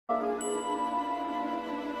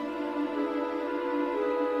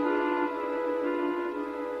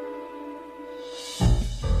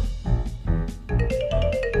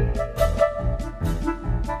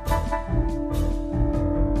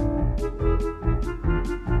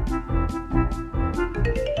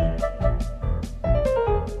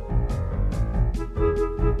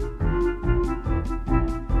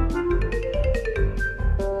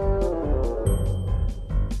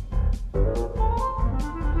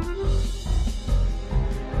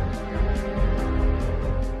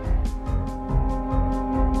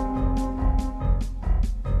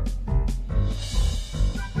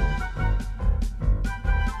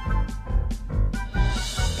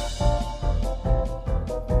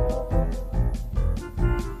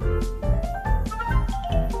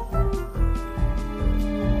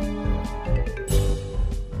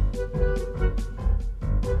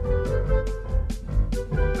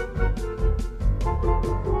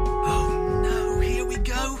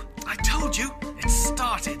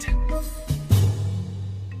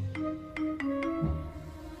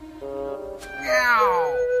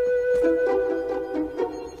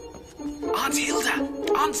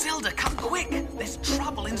Come quick! There's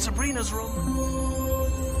trouble in Sabrina's room.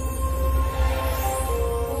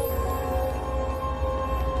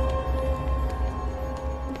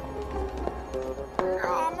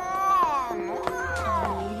 Come on!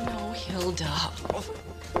 Oh, no, Hilda. Oh,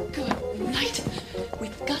 good night.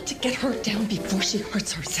 We've got to get her down before she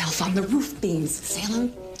hurts herself on the roof beams.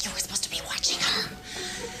 Salem, you were supposed to be watching her.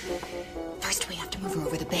 First, we have to move her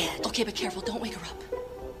over the bed. Okay, but careful. Don't wake her up.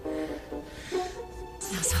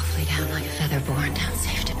 Now softly down like a feather born, down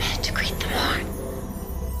safe to bed to greet the morn.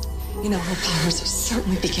 You know, her powers are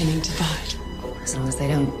certainly beginning to bud. As long as they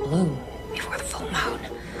don't bloom before the full moon.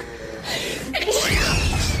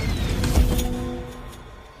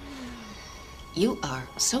 You are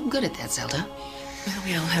so good at that, Zelda. Well,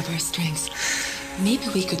 we all have our strengths. Maybe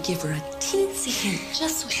we could give her a teensy hint,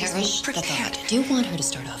 just so she's Perish the prepared. thought. Do you want her to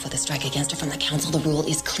start off with a strike against her from the council? The rule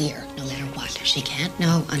is clear. No matter what, she can't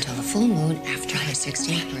know until the full moon after her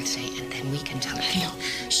 16th birthday, and then we can tell her. I know.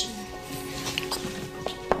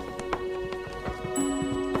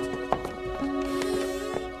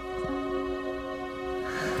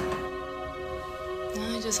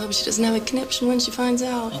 I just hope she doesn't have a conniption when she finds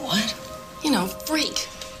out. A what? You know, freak.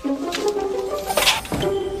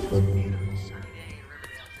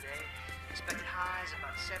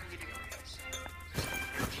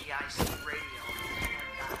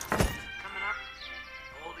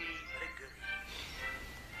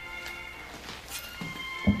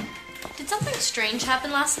 Did something strange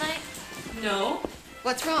happen last night? No.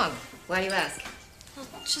 What's wrong? Why do you ask? Well,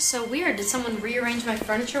 it's just so weird. Did someone rearrange my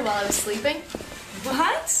furniture while I was sleeping?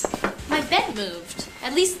 What? My bed moved.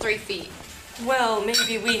 At least 3 feet. Well,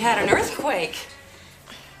 maybe we had an earthquake.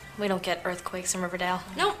 We don't get earthquakes in Riverdale.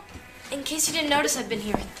 No. In case you didn't notice, I've been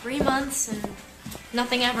here 3 months and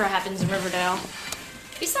nothing ever happens in Riverdale.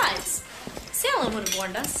 Besides, Salem would have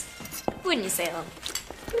warned us. Wouldn't you, Salem?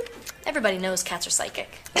 Everybody knows cats are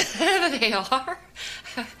psychic. They are?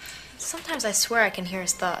 Sometimes I swear I can hear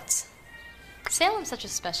his thoughts. Salem's such a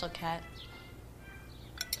special cat.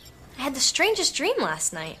 I had the strangest dream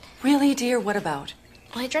last night. Really, dear? What about?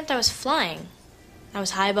 Well, I dreamt I was flying. I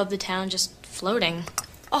was high above the town, just floating.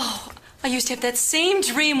 Oh, I used to have that same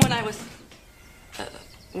dream when I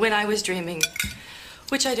was dreaming,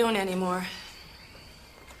 which I don't anymore.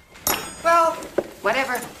 Well,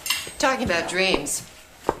 whatever. Talking about dreams.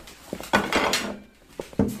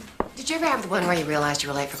 Did you ever have the one where you realized you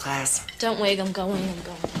were late for class? Don't wig, I'm going.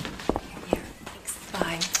 Here, thanks.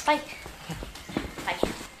 Bye. Bye. Bye.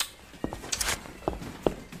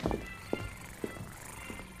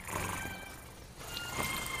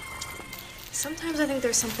 Sometimes I think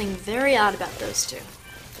there's something very odd about those two.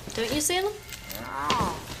 Don't you, Salem?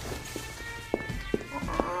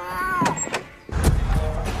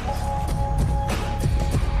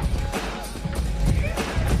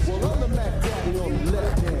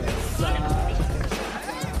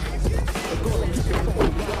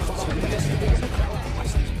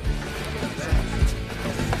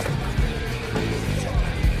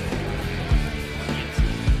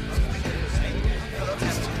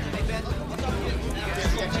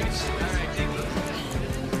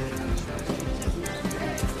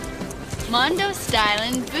 Mondo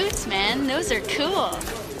styling boots, man. Those are cool.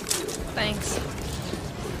 Thanks.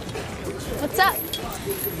 What's up?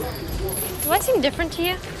 Do I seem different to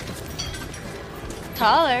you?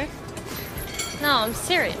 Taller. No, I'm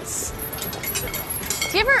serious.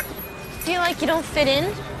 Do you ever feel like you don't fit in?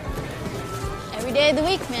 Every day of the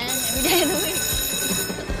week, man. Every day of the week.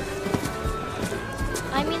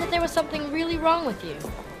 I mean, there was something really wrong with you.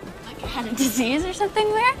 Like I had a disease or something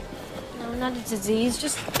there? No, not a disease,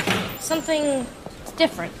 just something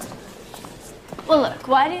different. Well, look,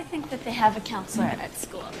 why do you think that they have a counselor at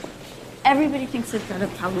school? Everybody thinks they've got a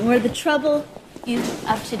problem. We're the troubled youth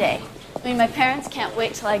of today. I mean, my parents can't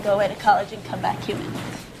wait till I go away to college and come back human.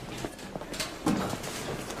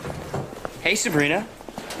 Hey, Sabrina.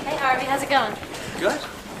 Hey, Harvey, how's it going? Good.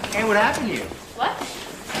 Hey, what happened to you? What?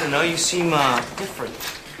 I don't know, you seem, different.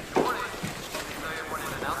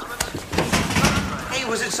 Hey,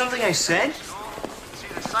 was it something I said?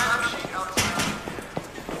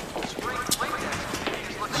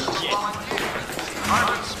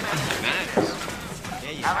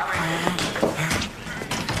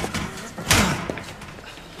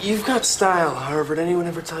 You've got style, Harvard. Anyone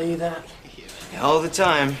ever tell you that? Yeah, all the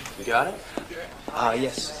time. You got it?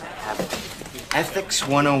 Yes, I have it. Ethics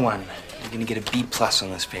 101. You're gonna get a B+ on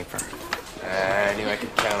this paper. I knew I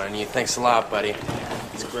could count on you. Thanks a lot, buddy.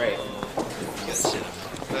 It's great.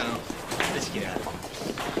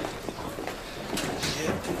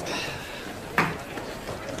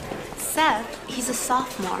 Seth, he's a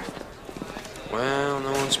sophomore. Well,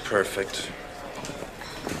 no one's perfect.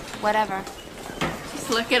 Whatever. Just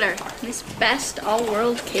look at her. Miss Best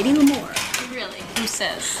All-World Katie Lamore. Really? Who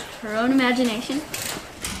says? Her own imagination.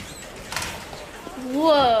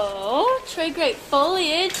 Whoa, trade great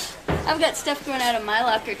foliage. I've got stuff growing out of my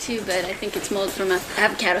locker too, but I think it's mold from a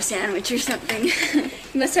avocado sandwich or something.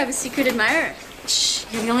 You must have a secret admirer. Shh,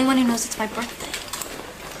 you're the only one who knows it's my birthday.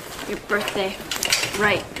 Your birthday.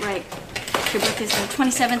 Right. Your birthday's on the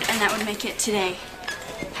 27th, and that would make it today.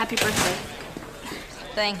 Happy birthday.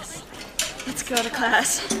 Thanks. Let's go to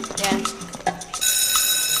class. Yeah.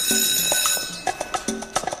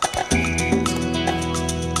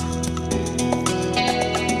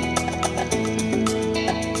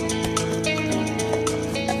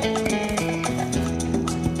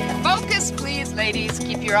 Focus, please, ladies.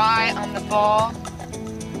 Keep your eye on the ball.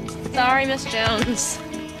 Sorry, Miss Jones.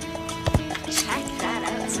 Check that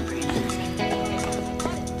out, Sabrina.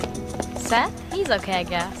 Seth? He's okay, I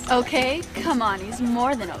guess. Okay? Come on, he's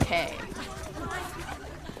more than okay.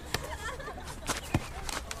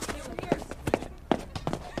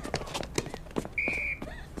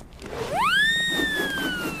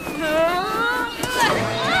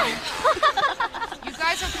 You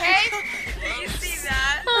guys okay? You see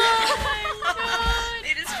that? Oh my God!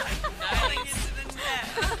 It is diving into the net.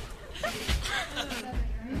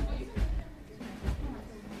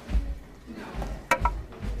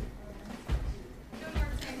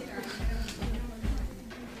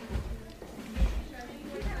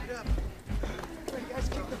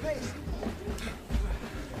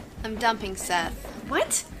 I'm dumping Seth.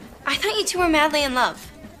 What? I thought you two were madly in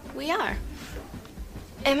love. We are.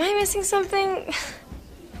 Am I missing something?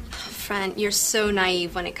 Friend, you're so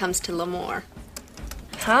naive when it comes to Lamore.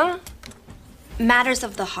 Huh? Matters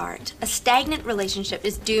of the heart. A stagnant relationship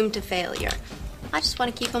is doomed to failure. I just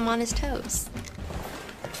want to keep him on his toes.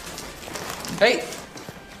 Hey!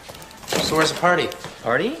 So where's the party?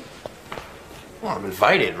 Party? Well, I'm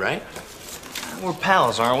invited, right? We're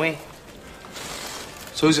pals, aren't we?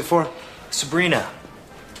 So who's it for? Sabrina.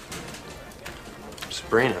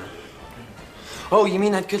 Sabrina. Oh, you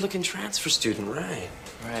mean that good-looking transfer student, right?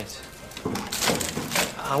 Right.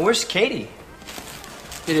 Where's Katie?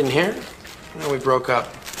 You didn't hear? No, we broke up.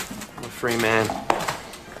 I'm a free man.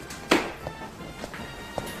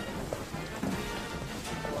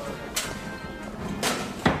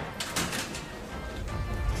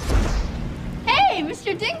 Hey,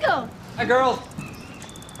 Mr. Dingle! Hi, girl.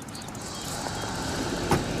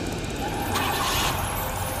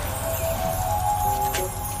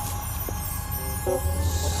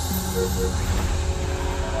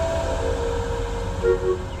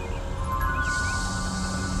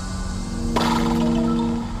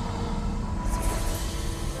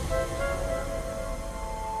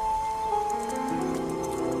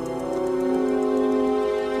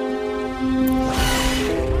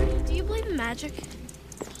 Do you believe in magic?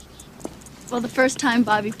 Well, the first time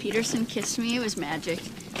Bobby Peterson kissed me, it was magic.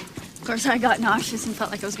 Of course, I got nauseous and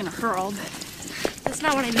felt like I was gonna hurl, but... That's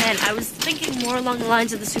not what I meant. I was thinking more along the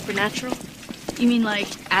lines of the supernatural. You mean like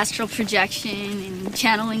astral projection and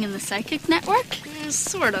channeling in the psychic network?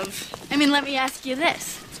 Sort of. I mean, let me ask you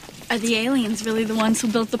this. Are the aliens really the ones who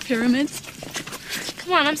built the pyramids?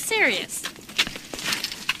 Come on, I'm serious.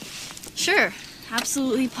 Sure.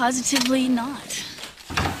 Absolutely, positively not.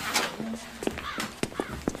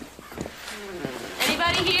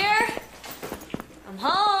 Anybody here? I'm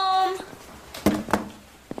home.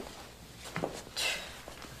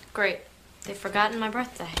 Great. They've forgotten my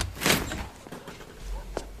birthday.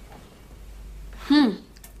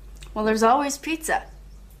 Well, there's always pizza.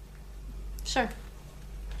 Sure.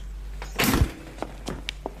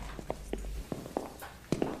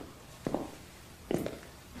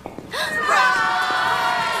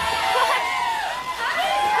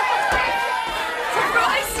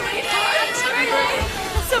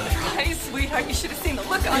 Surprise, sweetheart. You should have seen the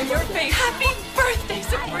look on your face. Happy birthday,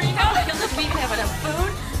 Sabrina. Look, we even have enough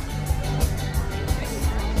food.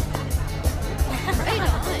 Right on.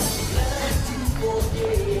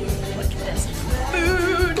 Look at this.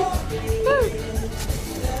 Food.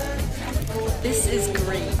 This is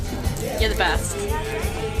great. You're the best.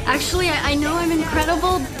 Actually, I know I'm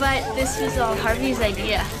incredible, but this was all Harvey's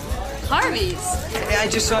idea. Harvey's? I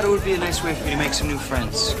just thought it would be a nice way for me to make some new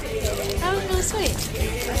friends. That was really sweet.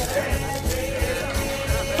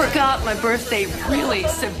 Forgot my birthday, really,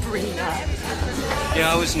 Sabrina.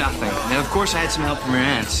 Yeah, it was nothing. And of course, I had some help from your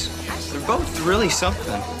aunts. They're both really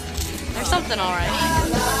something. There's something, all right.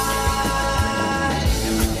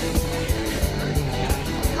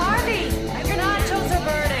 Harvey, your nachos are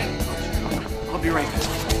burning. I'll be right back.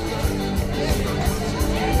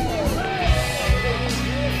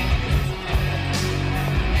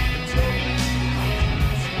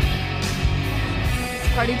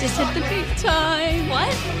 Party just hit the big time. What?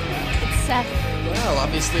 It's Seth. Well,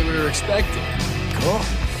 obviously we were expecting. Cool.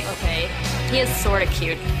 Okay, he is sort of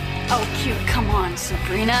cute. Oh, cute. Come on,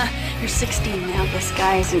 Sabrina. You're 16 now. This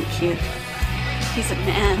guy isn't cute. He's a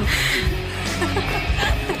man.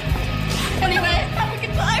 Anyway, have a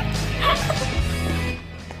good time.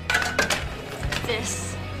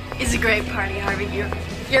 This is a great party, Harvey.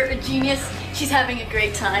 You're a genius. She's having a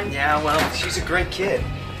great time. Yeah, well, she's a great kid.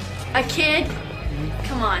 A kid?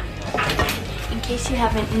 Come on. In case you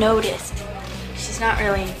haven't noticed, she's not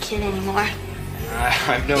really a kid anymore.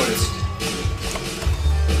 I've noticed.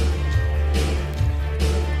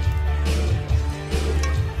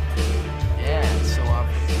 Yeah, it's so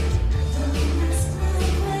obvious.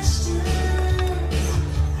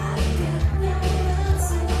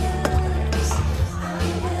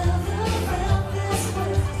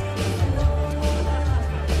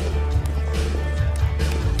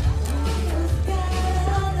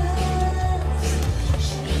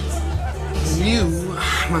 You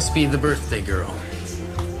must be the birthday girl.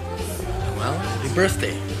 Well, happy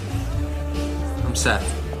birthday. I'm Seth.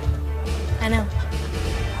 I know.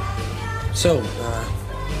 So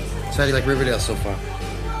how do you like Riverdale so far?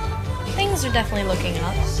 Things are definitely looking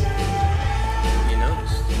up. You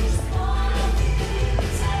noticed?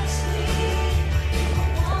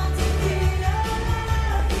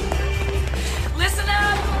 Listen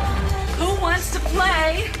up. Who wants to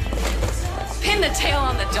play? Pin the tail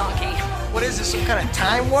on the donkey. What is this, some kind of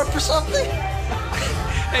time warp or something?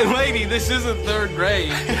 Hey, lady, this isn't third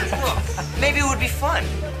grade. Well, maybe it would be fun.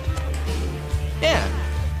 Yeah,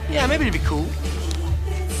 maybe it'd be cool.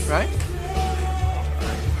 Right?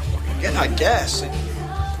 Yeah, I guess.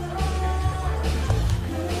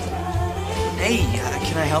 Hey,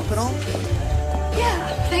 can I help at all? Yeah.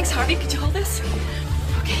 Thanks, Harvey. Could you hold this?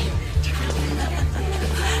 Okay. Turn around.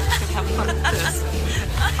 Let's go have fun with this.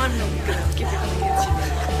 I'm really gonna give you everything it's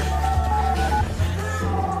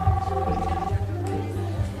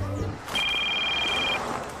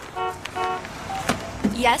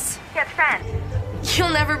Yes? Yes, friend. You'll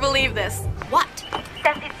never believe this. What?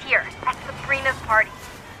 Seth is here at Sabrina's party.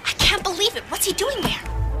 I can't believe it. What's he doing there?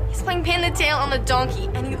 He's playing pin the tail on the donkey,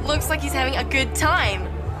 and he looks like he's having a good time.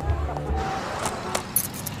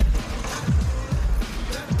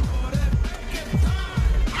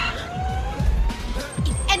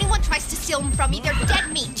 If anyone tries to steal him from me, they're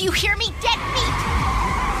dead meat. Do you hear me? Dead meat!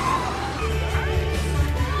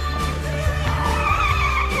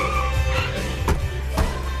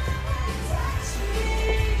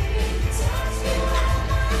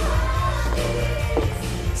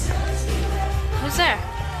 Who's there?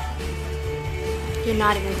 You're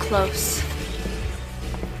not even close.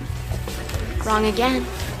 Wrong again.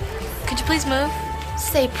 Could you please move?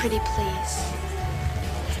 Say pretty please.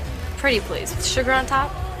 Pretty please, with sugar on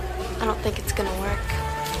top? I don't think it's gonna work.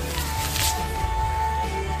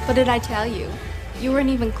 What did I tell you? You weren't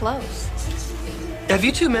even close. Have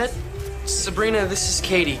you two met? Sabrina, this is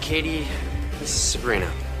Katie. Katie, this is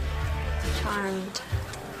Sabrina. Charmed.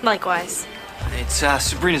 Likewise. It's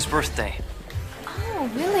Sabrina's birthday. Oh,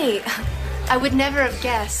 really? I would never have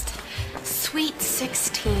guessed. Sweet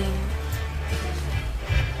 16.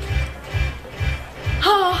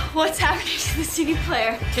 Oh, what's happening to the CD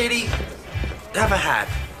player? Katie, have a hat.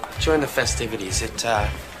 Join the festivities. It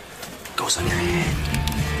goes on your head.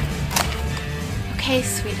 Okay,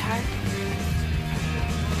 sweetheart.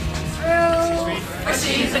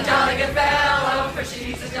 She's a jolly good fellow. for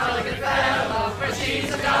she's a jolly good fellow, for she's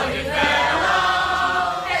a jolly good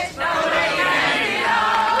fellow. It's no way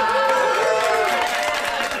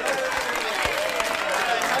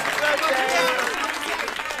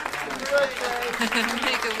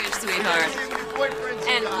Make a wish, sweetheart.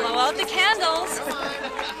 And blow out the candles.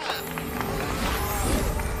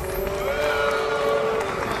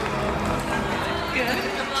 Good.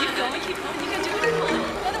 Keep going, keep going. You can do it.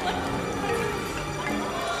 Another one.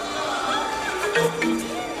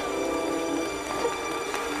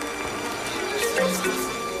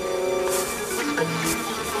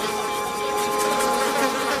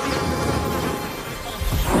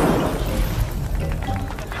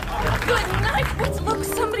 Good night. Look,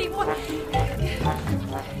 somebody.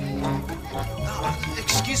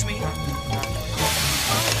 Excuse me.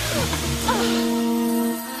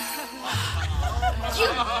 You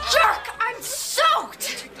jerk! I'm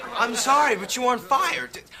soaked! I'm sorry, but you weren't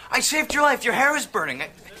fired. I saved your life. Your hair is burning.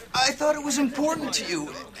 I thought it was important to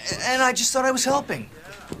you, and I just thought I was helping.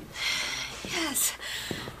 Yes,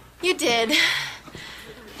 you did.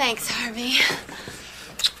 Thanks, Harvey.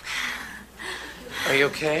 Are you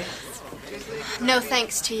okay? No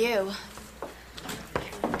thanks to you.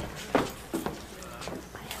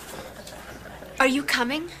 Are you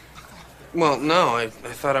coming? Well, no. I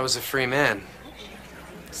thought I was a free man.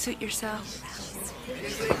 Suit yourself.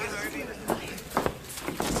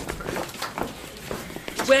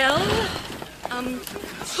 Well,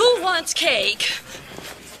 who wants cake?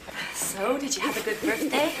 So, did you have a good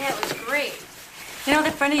birthday? Yeah, it was great. You know,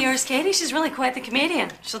 that friend of yours, Katie, she's really quite the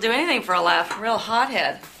comedian. She'll do anything for a laugh. Real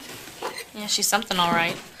hothead. Yeah, she's something all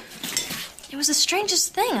right. It was the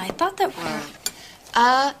strangest thing. I thought that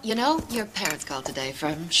you know, your parents called today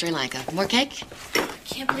from Sri Lanka. More cake? I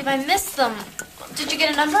can't believe I missed them. Did you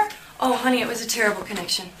get a number? Oh, honey, it was a terrible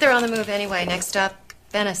connection. They're on the move anyway. Next stop,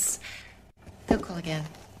 Venice. They'll call again.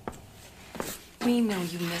 We know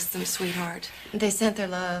you missed them, sweetheart. They sent their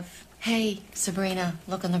love. Hey, Sabrina,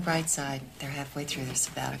 look on the bright side. They're halfway through their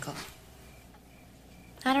sabbatical.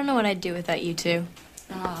 I don't know what I'd do without you two.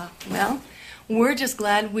 Well, we're just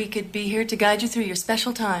glad we could be here to guide you through your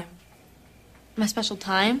special time. My special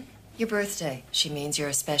time? Your birthday. She means you're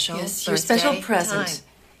a special Yes, your birthday special present. time.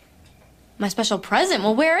 My special present?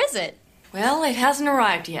 Well, where is it? Well, it hasn't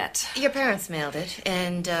arrived yet. Your parents mailed it,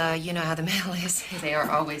 and you know how the mail is. They are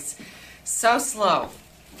always so slow.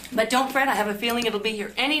 But don't fret, I have a feeling it'll be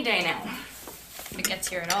here any day now. If it gets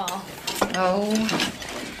here at all. Oh,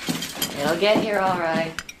 it'll get here all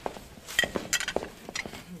right.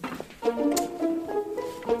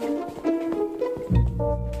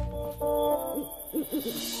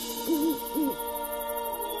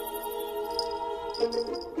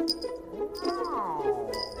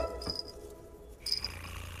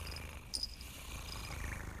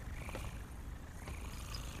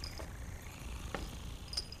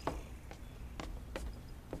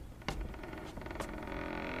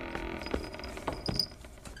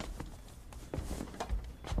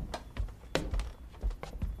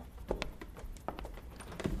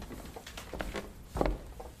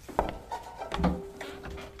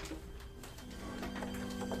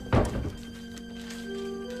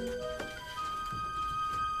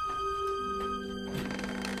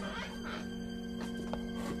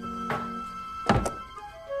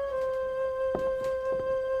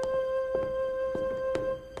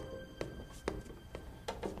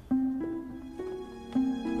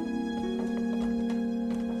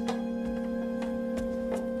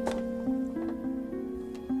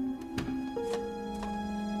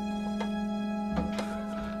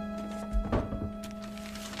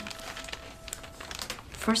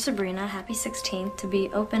 For Sabrina, happy 16th, to be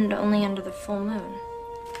opened only under the full moon.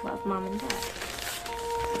 Love, Mom and Dad.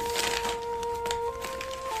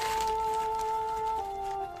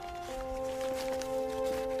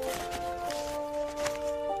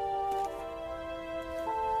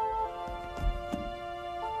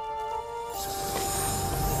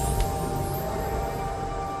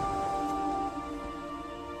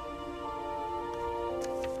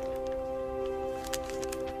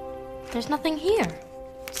 There's nothing here.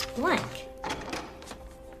 It's blank.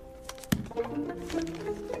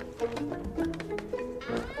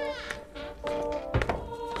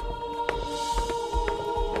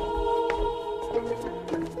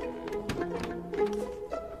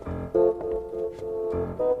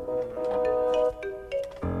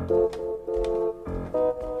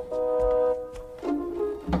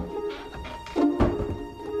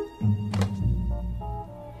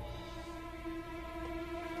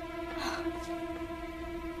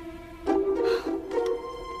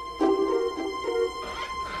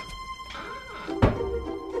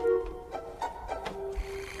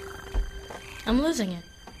 I'm losing it.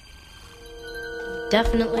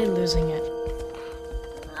 Definitely losing it.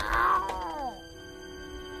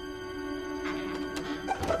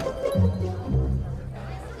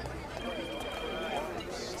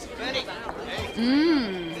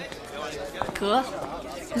 Cool.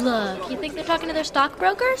 Look, you think they're talking to their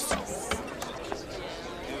stockbrokers?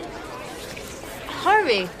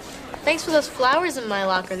 Harvey, thanks for those flowers in my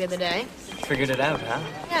locker the other day. Figured it out, huh?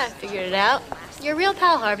 Yeah, I figured it out. You're a real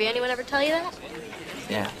pal, Harvey. Anyone ever tell you that?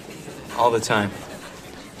 Yeah, all the time.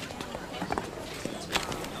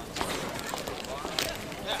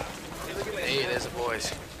 Hey, there's the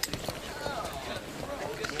boys.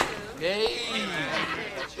 Hey!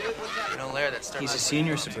 You know, Larry, that's starting. He's a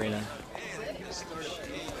senior, Sabrina.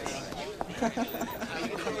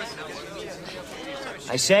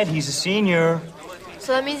 I said he's a senior.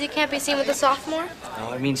 So that means he can't be seen with a sophomore?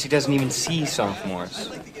 No, it means he doesn't even see sophomores.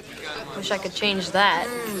 Wish I could change that.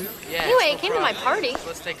 Yeah, Anyway, he came to my party.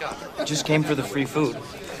 Let's take off. He just came for the free food.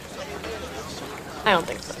 I don't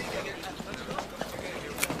think so.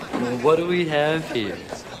 Well, what do we have here?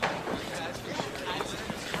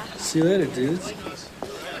 See you later, dudes.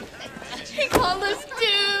 He called us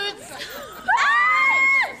dudes!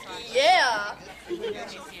 Yeah!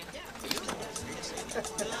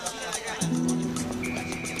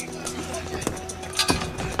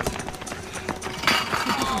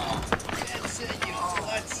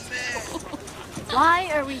 Why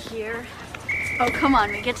are we here? Oh, come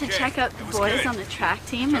on. We get to check out the boys on the track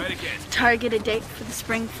team and target a date for the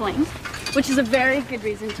spring fling, which is a very good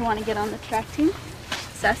reason to want to get on the track team.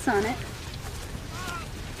 Cess on it.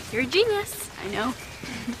 You're a genius. I know.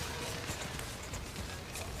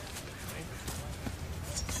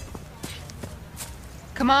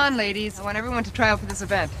 Come on, ladies. I want everyone to try out for this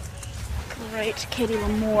event. Great. Katie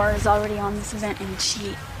Lamore is already on this event, and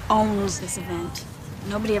she owns this event.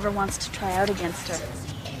 Nobody ever wants to try out against her.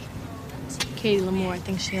 Katie Lamore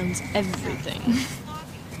thinks she owns everything.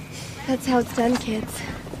 That's how it's done, kids.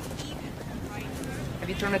 Have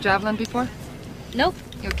you thrown a javelin before? Nope.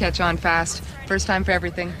 You'll catch on fast. First time for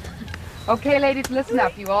everything. Okay, ladies, listen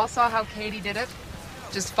up. You all saw how Katie did it.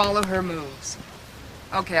 Just follow her moves.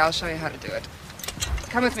 Okay, I'll show you how to do it.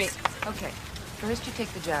 Come with me. Okay. First you take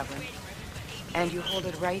the javelin, and you hold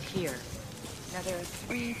it right here. Now there are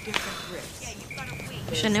 3 different grips.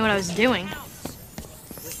 Wish I knew what I was doing.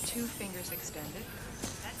 With 2 fingers extended.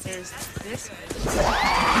 There's this.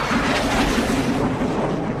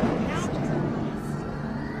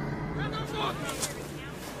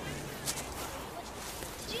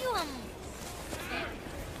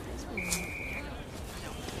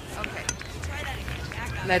 Okay.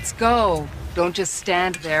 Let's go. Don't just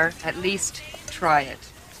stand there. At least try it.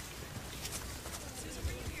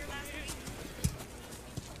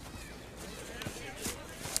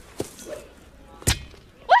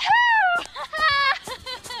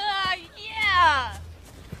 Yeah!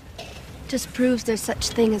 Just proves there's such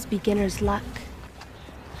thing as beginner's luck.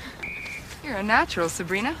 You're a natural,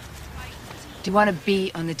 Sabrina. Do you want to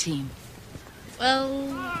be on the team?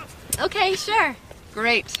 Well, okay, sure.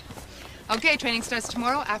 Great. Okay, training starts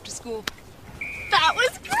tomorrow after school. That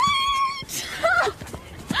was great!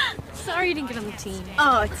 Sorry you didn't get on the team.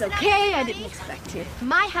 Oh, it's okay. I didn't expect you.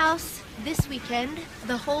 My house, this weekend,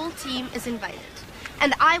 the whole team is invited.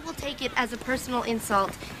 And I will take it as a personal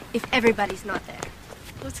insult if everybody's not there.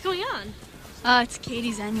 What's going on? It's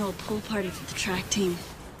Katie's annual pool party for the track team.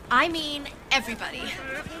 I mean everybody.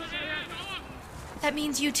 That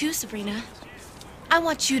means you too, Sabrina. I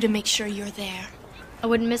want you to make sure you're there. I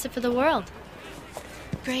wouldn't miss it for the world.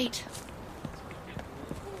 Great.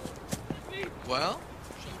 Well?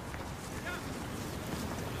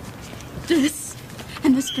 This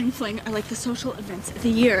and the spring fling are like the social events of the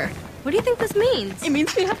year. What do you think this means? It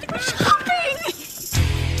means we have to go shopping!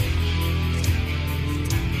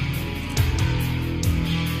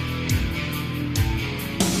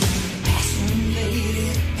 Passion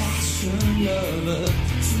lady, passion lover,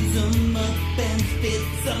 chews 'em up and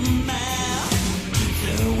spits 'em out. Keeps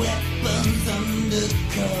her weapons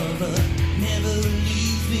undercover, never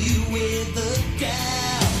leaves me with a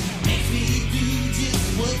doubt. Makes me do just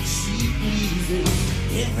what she pleases.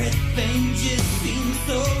 Everything just seems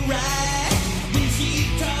so right. When she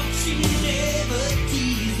talks, she never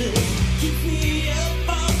teases. Keeps me up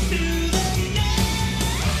all through the night.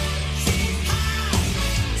 She's hot,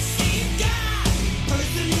 she's got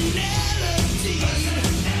personality.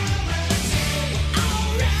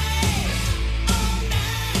 Alright, all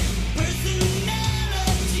night,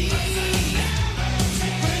 personality.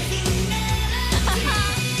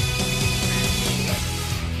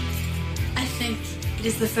 I think it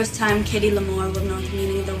is the first time Katie Lamore will know the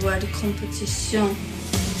meaning of the word competition.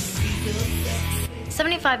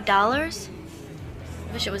 $75?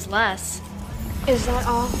 Wish it was less. Is that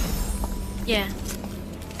all? Yeah.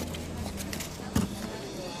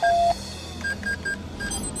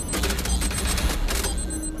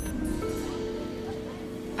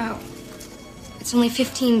 Oh. It's only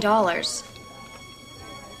 $15.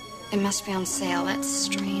 It must be on sale. That's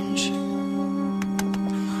strange.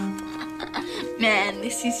 Man,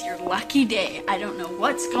 this is your lucky day. I don't know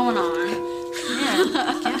what's going on. Yeah,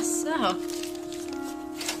 I guess so.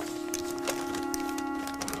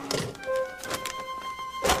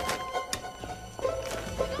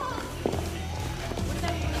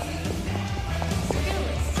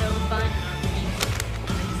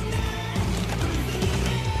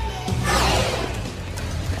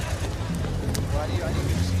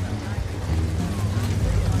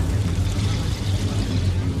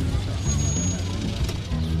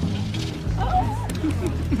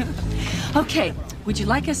 Okay, would you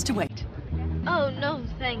like us to wait? Oh, no,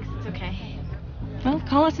 thanks. It's okay. Well,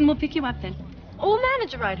 call us and we'll pick you up then. Oh, we'll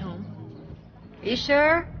manage a ride home. You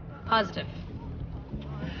sure? Positive.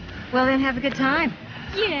 Well, then have a good time.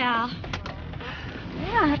 Yeah.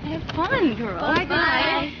 Yeah, have fun, girls. Bye,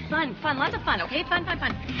 bye. Fun, lots of fun, okay? Fun.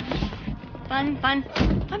 Fun.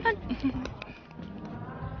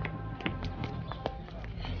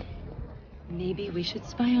 Maybe we should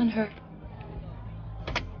spy on her.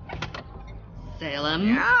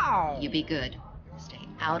 Salem, you be good. Stay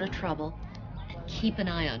out of trouble and keep an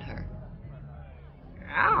eye on her.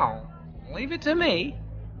 Ow! Leave it to me.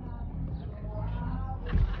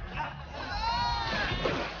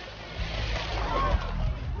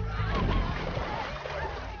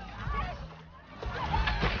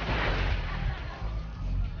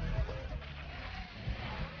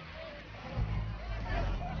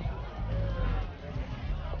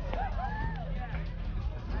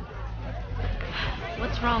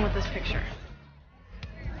 What's wrong with this picture?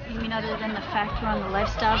 You mean other than the fact we're on the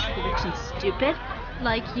lifestyles of the rich and stupid?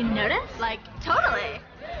 Like, you notice? Like, totally.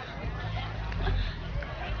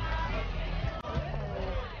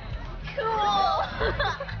 Cool.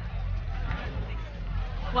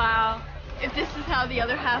 Wow. If this is how the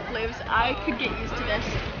other half lives, I could get used to this.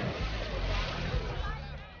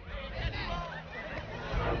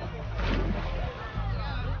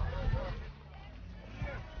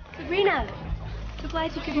 Sabrina, so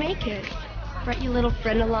glad you could make it. Brought your little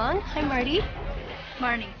friend along. Hi, Marty.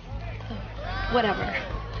 Marnie. Whatever.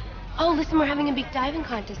 Oh, listen, we're having a big diving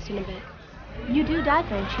contest in a bit. You do dive,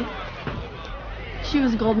 don't you? She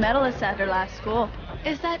was a gold medalist at her last school.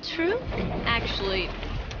 Is that true? Actually,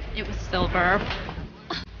 it was silver.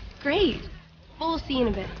 Great. Well, we'll see you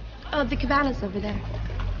in a bit. Oh, the cabana's over there.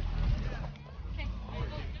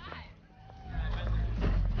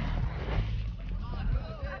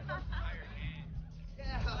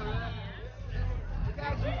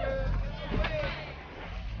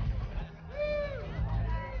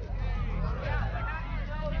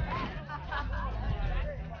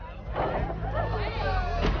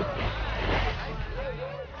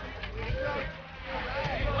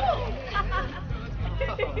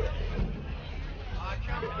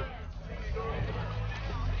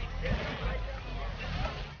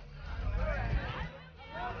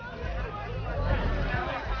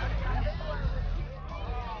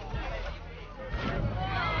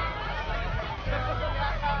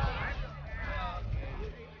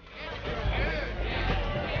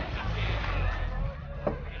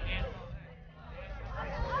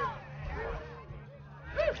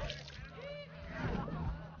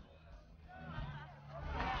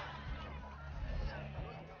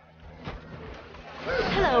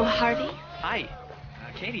 Hello, Harvey. Hi,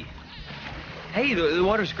 Katie. Hey, the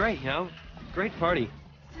water's great, you know? Great party.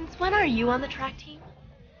 Since when are you on the track team?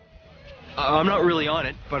 I'm not really on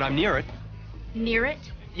it, but I'm near it. Near it?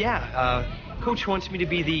 Yeah, Coach wants me to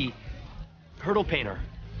be the hurdle painter.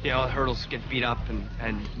 You know, hurdles get beat up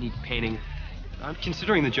and need painting. I'm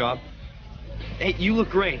considering the job. Hey, you look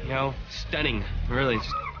great, you know? Stunning, really.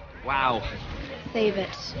 Just, wow. Save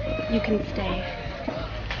it. You can stay.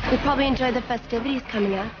 You'll probably enjoy the festivities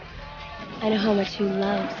coming up. I know how much you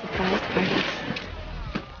love surprise parties.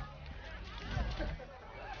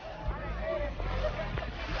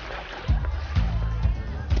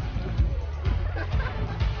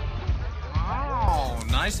 Oh,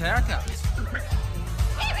 nice haircut.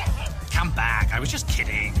 Come back. I was just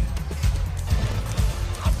kidding.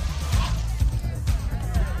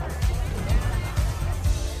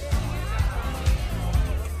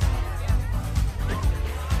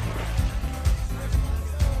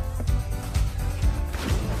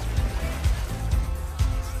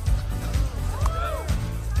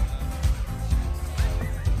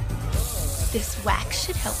 wax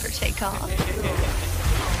should help her take off.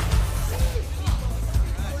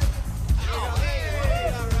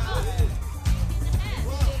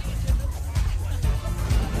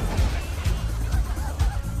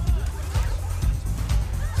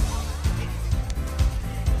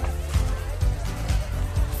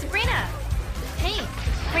 Sabrina! Hey,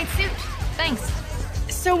 great suit. Thanks.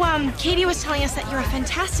 So, Katie was telling us that you're a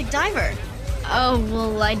fantastic diver. Oh,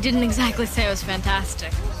 well, I didn't exactly say I was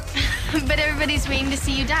fantastic. But everybody's waiting to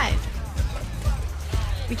see you dive.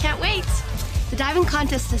 We can't wait. The diving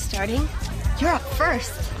contest is starting. You're up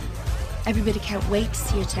first. Everybody can't wait to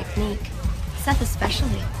see your technique. Seth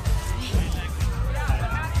especially.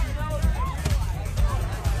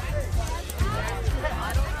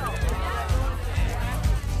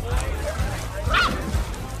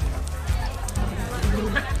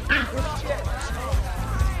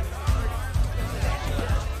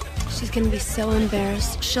 She's gonna be so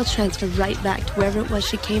embarrassed, she'll transfer right back to wherever it was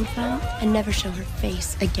she came from and never show her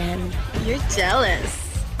face again. You're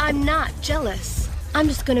jealous. I'm not jealous. I'm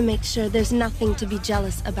just gonna make sure there's nothing to be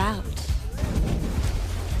jealous about.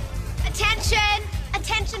 Attention!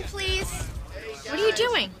 Attention, please! What are you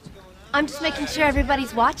doing? I'm just making sure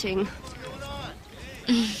everybody's watching.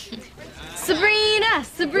 Sabrina!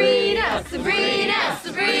 Sabrina! Sabrina!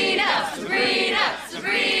 Sabrina! Sabrina!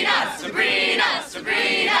 Sabrina! Sabrina!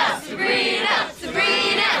 Sabrina! Sabrina!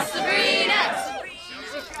 Sabrina! Sabrina!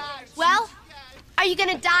 Well, are you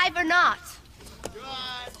gonna dive or not?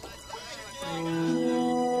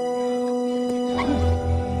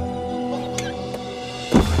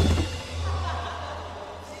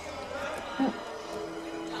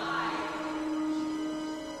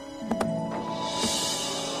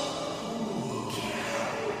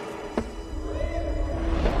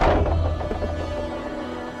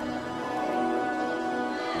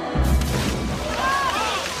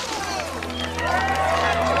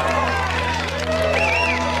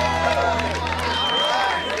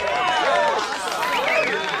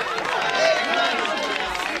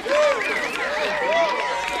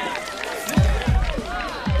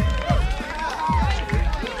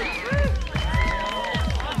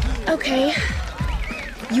 Okay.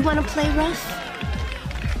 You want to play rough?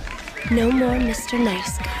 No more Mr.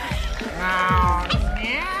 Nice Guy.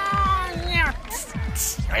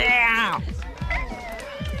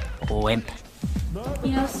 Wimp.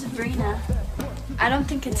 You know, Sabrina, I don't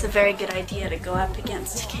think it's a very good idea to go up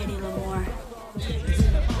against Katie Lamore.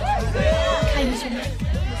 Can I use your mic?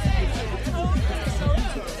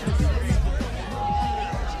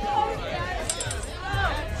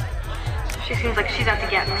 She seems like she's out to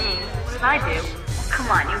get me. What did I do? Come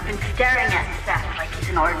on, you've been staring at Seth like he's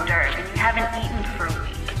an hors d'oeuvre and you haven't eaten for a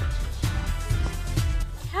week.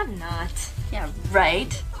 Have not. Yeah,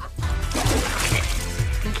 right.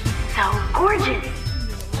 So gorgeous.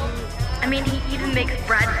 I mean, he even makes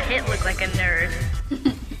Brad Pitt look like a nerd.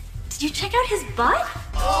 Did you check out his butt?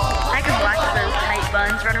 I could watch those tight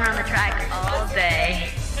buns run around the track all day.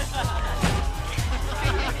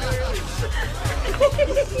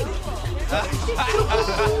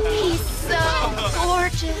 He's so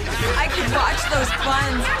gorgeous. I could watch those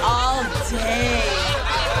buns all day.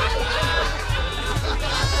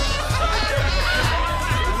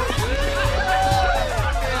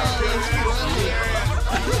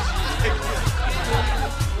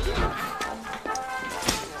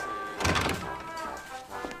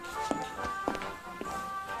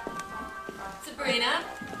 Sabrina?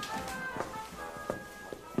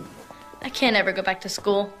 I can't ever go back to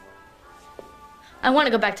school. I want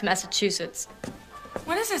to go back to Massachusetts.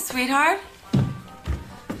 What is it, sweetheart?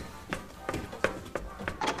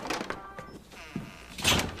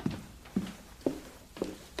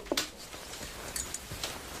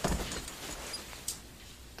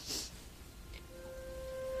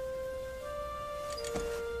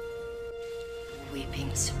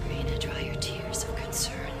 Weeping Sabrina, dry your tears of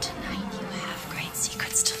concern. Tonight you have great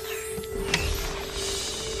secrets to learn.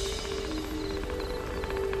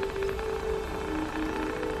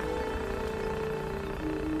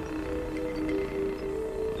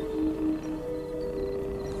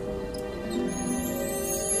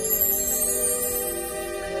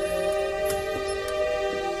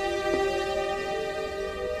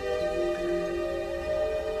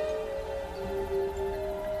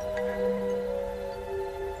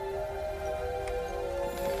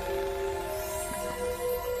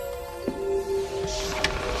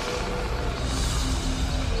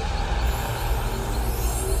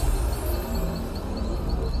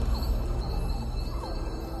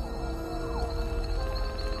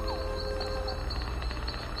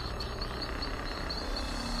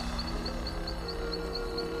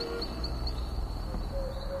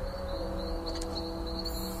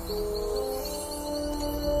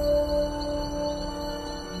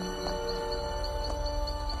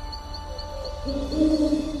 To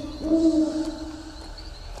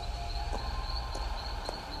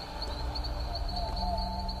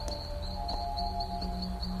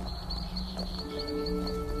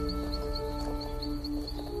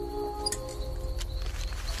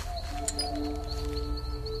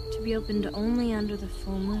be opened only under the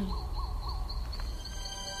full moon.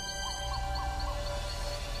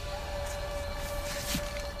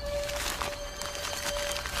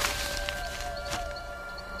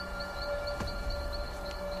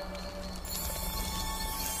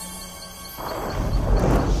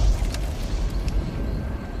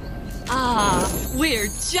 We're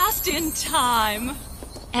just in time.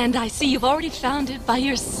 And I see you've already found it by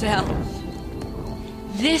yourself.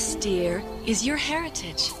 This, dear, is your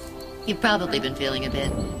heritage. You've probably been feeling a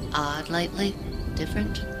bit odd lately.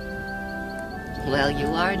 Different? Well, you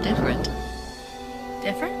are different.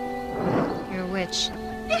 Different? You're a witch.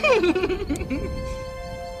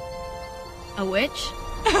 A witch?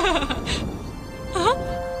 Huh?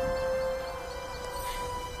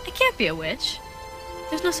 I can't be a witch.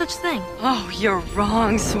 There's no such thing. Oh, you're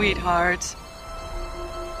wrong, sweetheart.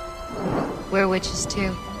 We're witches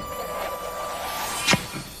too.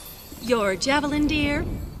 Your javelin, dear?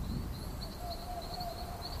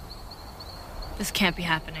 This can't be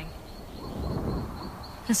happening.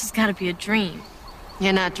 This has got to be a dream.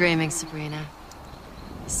 You're not dreaming, Sabrina.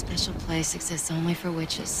 This special place exists only for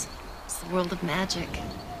witches. It's the world of magic.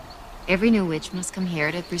 Every new witch must come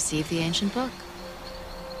here to receive the ancient book.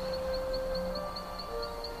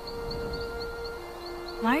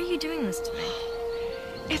 Why are you doing this to me?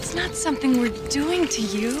 It's not something we're doing to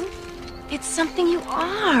you. It's something you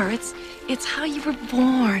are. It's how you were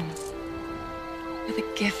born. With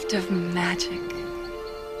a gift of magic.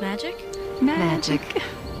 Magic? Magic.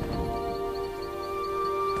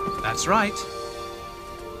 That's right.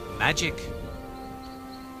 Magic.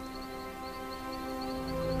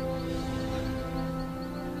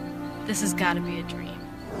 This has got to be a dream.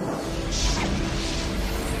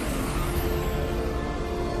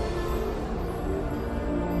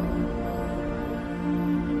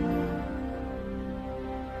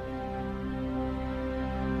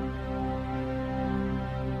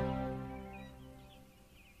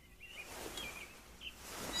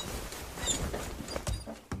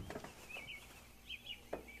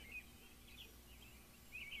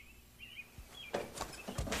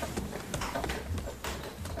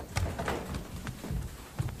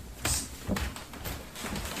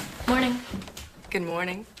 Morning. Good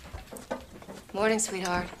morning. Morning,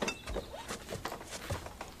 sweetheart.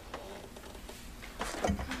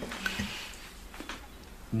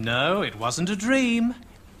 No, it wasn't a dream.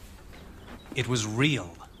 It was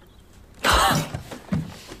real.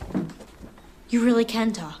 You really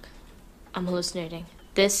can talk. I'm hallucinating.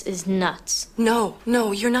 This is nuts. No,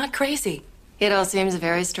 you're not crazy. It all seems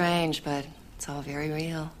very strange, but it's all very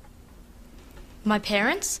real. My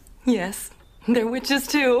parents? Yes, they're witches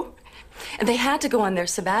too. And they had to go on their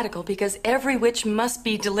sabbatical because every witch must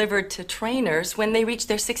be delivered to trainers when they reach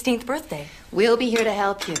their 16th birthday. We'll be here to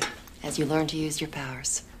help you as you learn to use your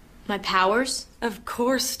powers. My powers? Of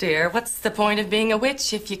course, dear. What's the point of being a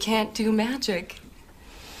witch if you can't do magic?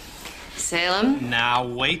 Salem? Now,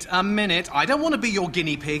 wait a minute. I don't want to be your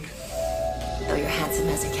guinea pig. Though you're handsome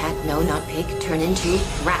as a cat, no, not pig, turn into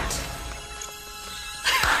rat.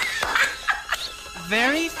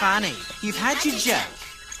 Very funny. You've had your joke.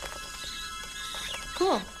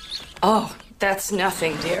 Cool. Oh, that's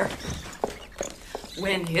nothing, dear.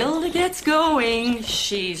 When Hilda gets going,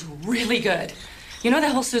 she's really good. You know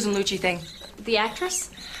that whole Susan Lucci thing? The actress?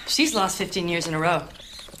 She's lost 15 years in a row.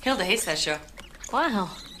 Hilda hates that show. Wow.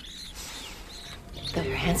 Though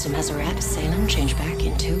you're handsome as a rat, Salem, change back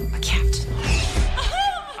into a cat.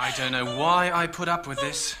 I don't know why I put up with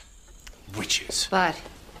this. Witches. But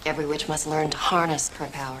every witch must learn to harness her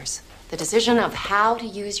powers. The decision of how to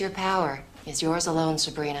use your power is yours alone,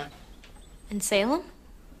 Sabrina. And Salem?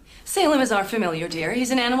 Salem is our familiar, dear. He's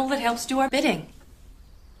an animal that helps do our bidding.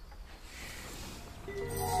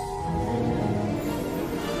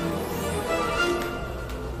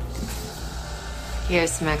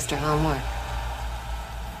 Here's some extra homework.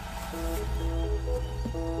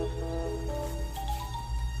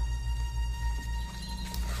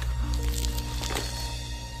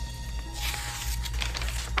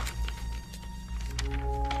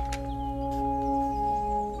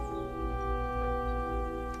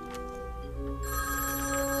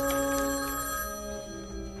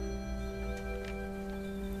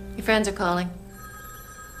 Your friends are calling.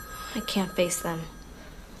 I can't face them.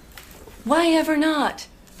 Why ever not?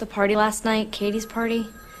 The party last night, Katie's party.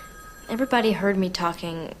 Everybody heard me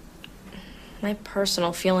talking my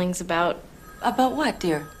personal feelings about About what,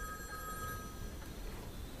 dear?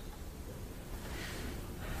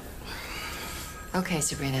 Okay,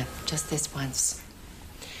 Sabrina, just this once.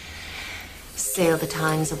 Sail the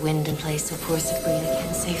times of wind and place so poor Sabrina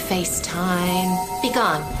can say FaceTime. Be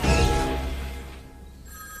gone.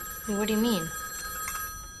 What do you mean?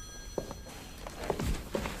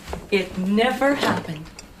 It never happened.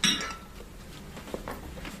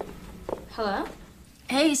 Hello?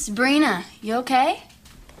 Hey, Sabrina, you okay?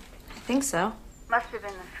 I think so. Must have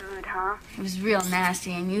been the food, huh? It was real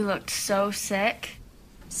nasty, and you looked so sick.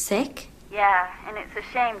 Sick? Yeah, and it's a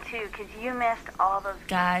shame, too, because you missed all those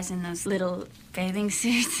Guys in those little bathing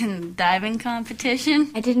suits in the diving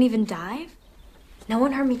competition. I didn't even dive? No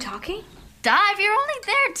one heard me talking? Dive? You're only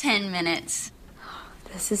there 10 minutes.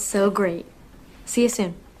 This is so great. See you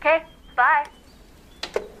soon. Okay, bye.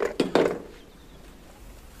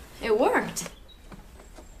 It worked.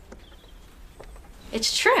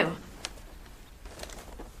 It's true.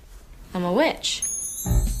 I'm a witch.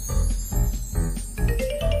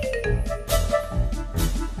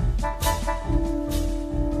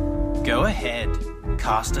 Go ahead.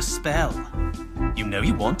 Cast a spell. You know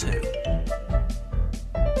you want to.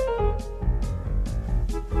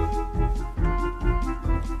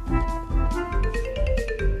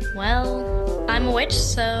 Well, I'm a witch,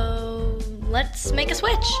 so let's make a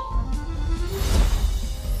switch.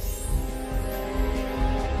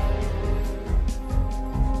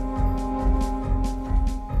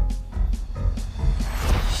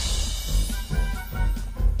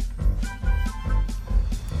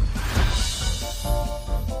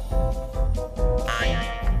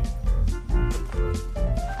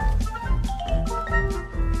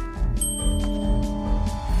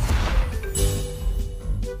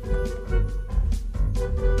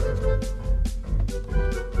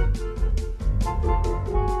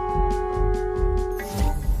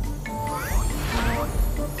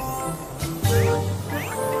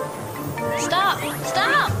 Stop!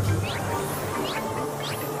 Stop!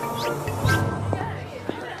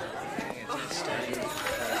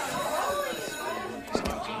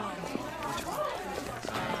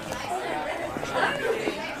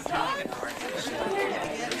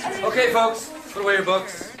 Okay, folks, put away your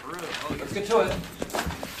books. Let's get to it.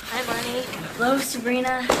 Hi, Barney. Low,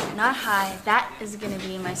 Sabrina, not high. That is going to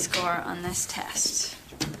be my score on this test.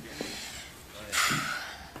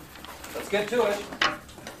 Let's get to it.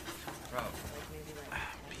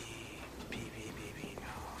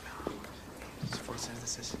 Four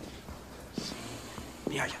sentences.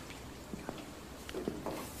 Yeah.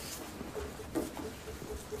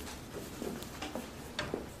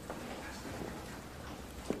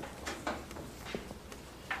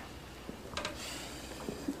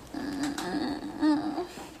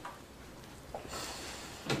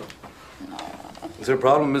 Is there a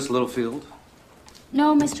problem, Miss Littlefield?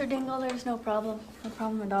 No, Mr. Dingle, there's no problem. No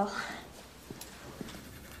problem at all.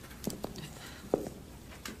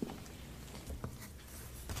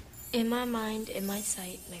 In my mind, in my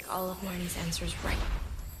sight, make all of Marnie's answers right.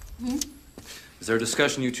 Is there a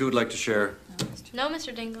discussion you two would like to share? No,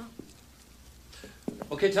 Mr. Dingle.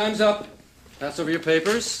 Okay, time's up. Pass over your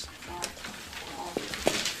papers.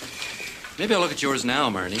 Maybe I'll look at yours now,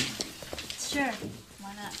 Marnie. Sure.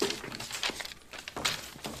 Why not?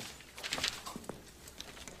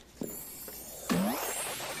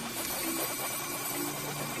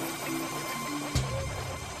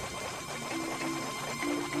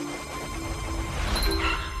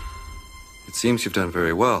 It seems you've done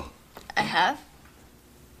very well. I have?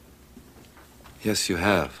 Yes, you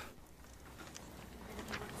have.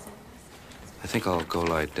 I think I'll go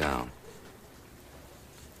lie down.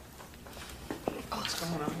 What's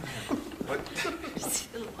going on? What?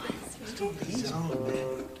 He's on, man.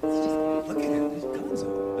 Look at him. His gun's on.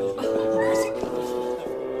 Where's he going?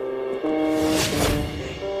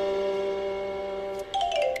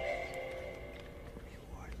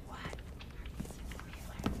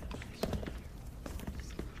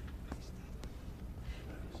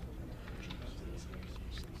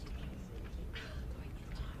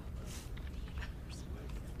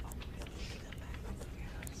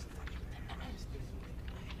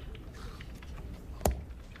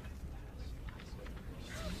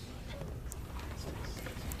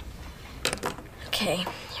 Okay,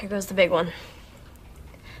 here goes the big one.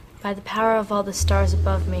 By the power of all the stars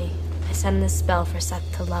above me, I send this spell for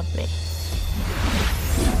Seth to love me.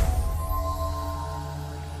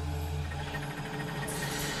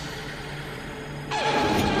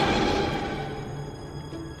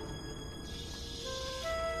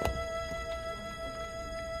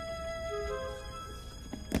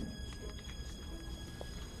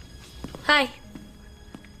 Hi.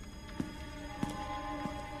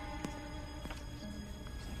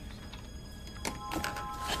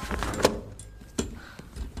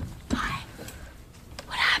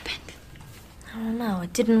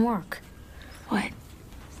 It didn't work. What?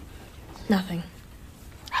 Nothing.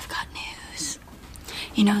 I've got news.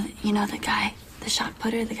 You know the guy, the shot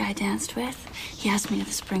putter, the guy I danced with? He asked me to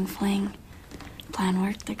the spring fling. Plan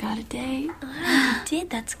worked, they got a date. Oh, you did?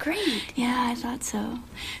 That's great. Yeah, I thought so.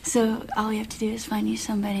 So all we have to do is find you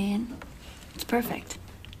somebody, and it's perfect.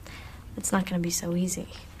 It's not gonna be so easy.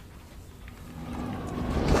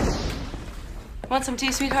 Want some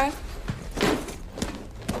tea, sweetheart?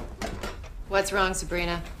 What's wrong,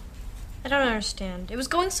 Sabrina? I don't understand. It was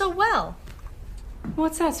going so well.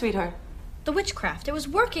 What's that, sweetheart? The witchcraft. It was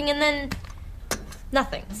working, and then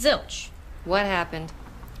nothing. Zilch. What happened?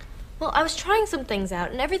 Well, I was trying some things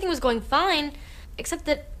out, and everything was going fine, except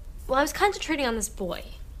that, well, I was concentrating on this boy.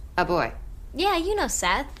 A boy? Yeah, you know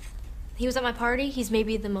Seth. He was at my party. He's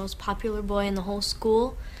maybe the most popular boy in the whole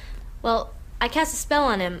school. Well, I cast a spell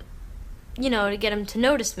on him, you know, to get him to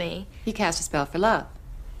notice me. You cast a spell for love.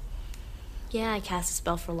 Yeah, I cast a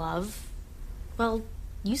spell for love. Well,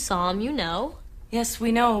 you saw him, you know. Yes,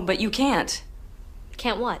 we know, but you can't.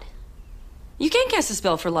 Can't what? You can't cast a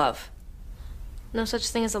spell for love. No such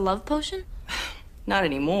thing as a love potion? Not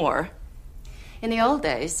anymore. In the old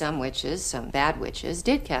days, some witches, some bad witches,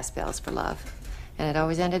 did cast spells for love. And it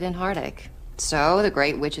always ended in heartache. So the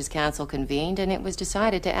Great Witches' Council convened, and it was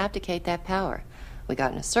decided to abdicate that power. We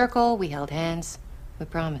got in a circle, we held hands, we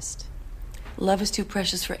promised. Love is too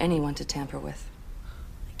precious for anyone to tamper with.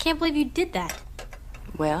 I can't believe you did that.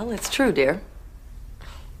 Well, it's true, dear.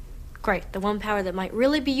 Great, the one power that might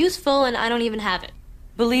really be useful, and I don't even have it.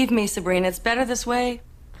 Believe me, Sabrina, it's better this way.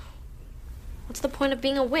 What's the point of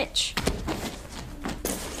being a witch?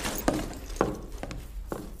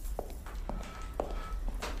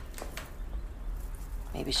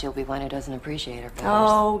 Maybe she'll be one who doesn't appreciate her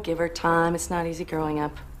powers. Oh, give her time. It's not easy growing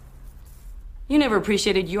up. You never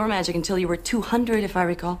appreciated your magic until you were 200, if I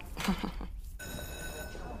recall.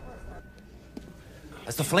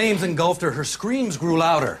 As the flames engulfed her, her screams grew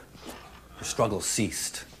louder. Her struggles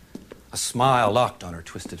ceased. A smile locked on her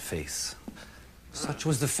twisted face. Such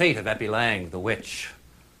was the fate of Eppie Lang, the witch.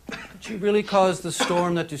 Did she really cause the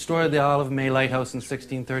storm that destroyed the Isle of May lighthouse in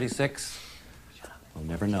 1636? We'll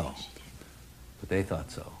never know. But they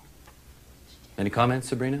thought so. Any comments,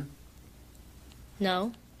 Sabrina?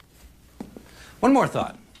 No. One more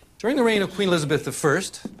thought. During the reign of Queen Elizabeth I,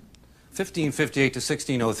 1558 to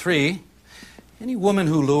 1603, any woman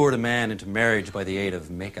who lured a man into marriage by the aid of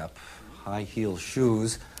makeup, high-heel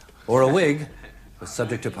shoes, or a wig was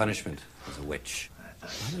subject to punishment as a witch.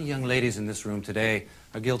 How many young ladies in this room today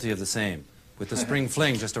are guilty of the same, with the spring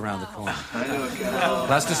fling just around the corner?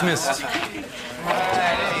 Class dismissed.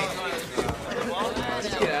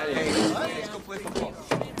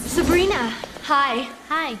 Sabrina, hi.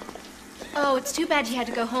 Hi. Oh, it's too bad you had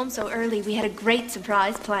to go home so early. We had a great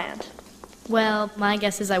surprise planned. Well, my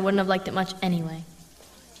guess is I wouldn't have liked it much anyway.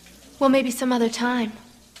 Well, maybe some other time.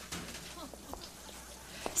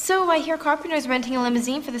 So, I hear Carpenter's renting a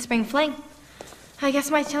limousine for the spring fling. I guess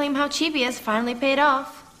my telling him how cheap he is finally paid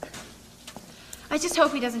off. I just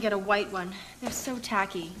hope he doesn't get a white one. They're so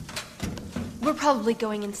tacky. We're probably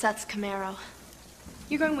going in Seth's Camaro.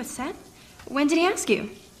 You're going with Seth? When did he ask you?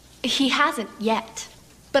 He hasn't yet.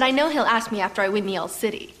 But I know he'll ask me after I win the Old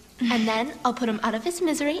City. And then I'll put him out of his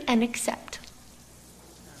misery and accept.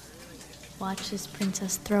 Watch this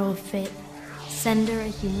princess throw a fit. Send her a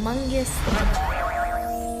humongous...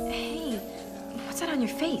 Hey, what's that on your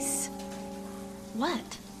face?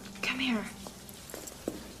 What? Come here.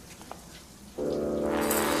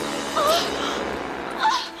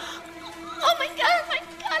 Oh my god, oh my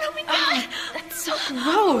god, oh my god! That's so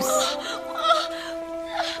gross.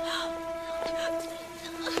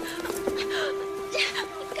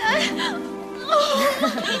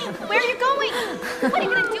 Where are you going? What are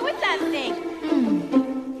you gonna do with that thing?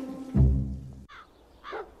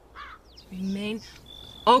 Remain.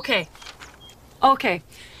 Okay. Okay.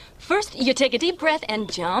 First, you take a deep breath and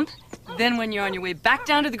jump. Then, when you're on your way back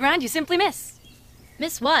down to the ground, you simply miss.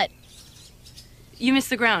 Miss what? You miss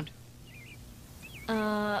the ground.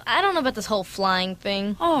 I don't know about this whole flying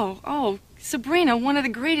thing. Oh, Sabrina, one of the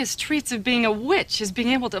greatest treats of being a witch is being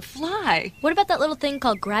able to fly. What about that little thing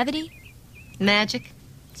called gravity? Magic.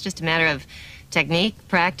 It's just a matter of technique,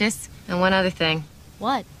 practice, and one other thing.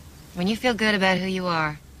 What? When you feel good about who you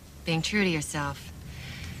are, being true to yourself,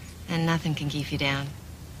 and nothing can keep you down.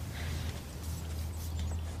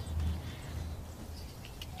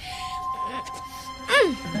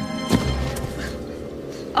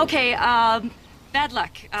 Okay, bad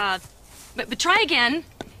luck. But try again.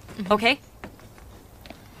 Okay?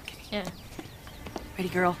 Yeah. Ready,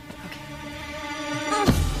 girl? Okay.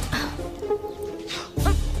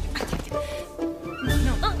 No,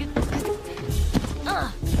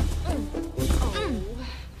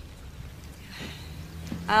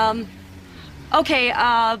 Okay,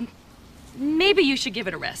 maybe you should give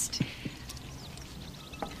it a rest.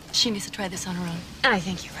 She needs to try this on her own. I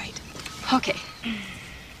think you're right. Okay.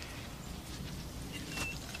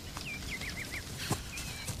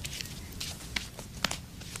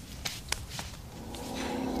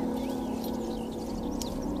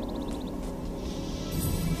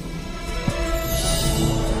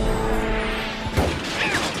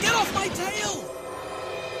 Get off my tail!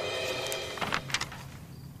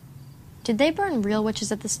 Did they burn real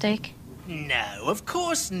witches at the stake? No, of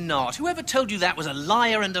course not. Whoever told you that was a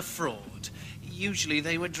liar and a fraud. Usually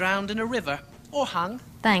they were drowned in a river or hung.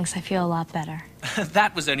 Thanks, I feel a lot better.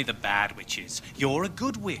 That was only the bad witches. You're a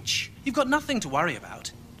good witch. You've got nothing to worry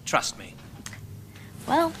about. Trust me.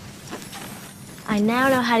 Well, I now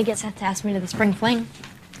know how to get Seth to ask me to the spring fling.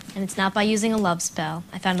 And it's not by using a love spell.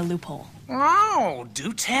 I found a loophole. Oh,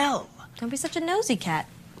 do tell. Don't be such a nosy cat.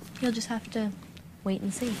 You'll just have to wait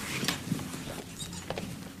and see.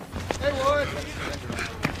 Hey, Ward.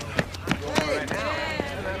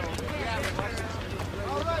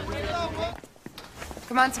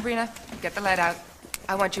 Come on, Sabrina. Get the lead out.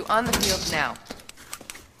 I want you on the field now.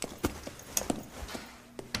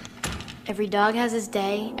 Every dog has his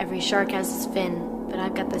day, every shark has his fin, but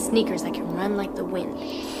I've got the sneakers that can run like the wind.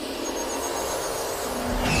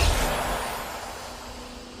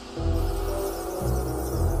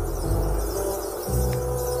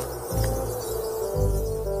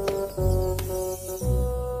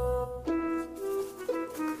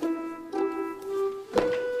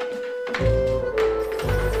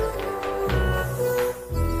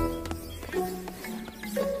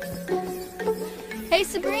 Hey,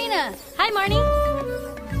 Sabrina. Hi, Marnie.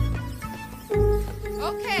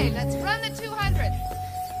 Okay, let's run the 200.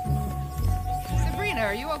 Sabrina,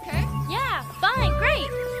 are you okay? Yeah, fine, great.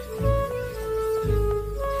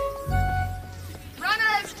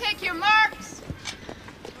 Runners, take your marks.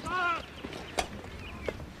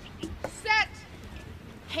 Set.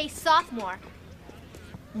 Hey, sophomore.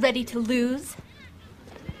 Ready to lose?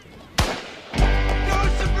 Go,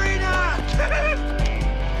 Sabrina!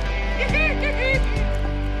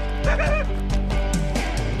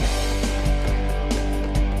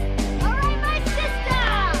 All right, my sister.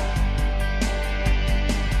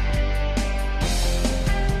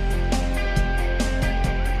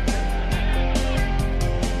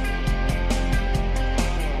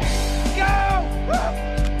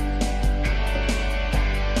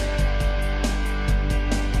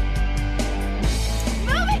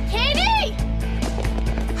 Move it, Katie!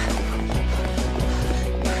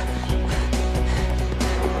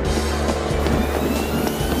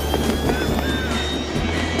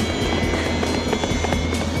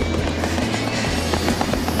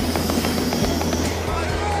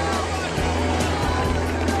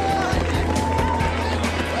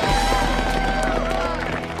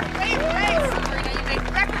 Great race, Sabrina. You made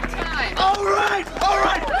record time. All right!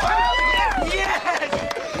 Yes!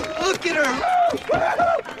 Look at her!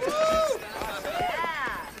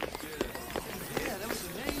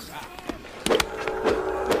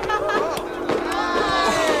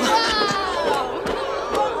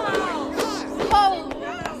 Oh,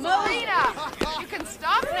 Sabrina, you can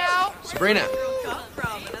stop now. Sabrina.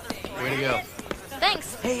 Way to go.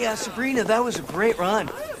 Thanks. Hey, Sabrina, that was a great run.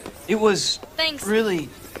 It was Thanks. really,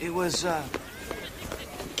 it was,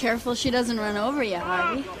 Careful she doesn't run over you,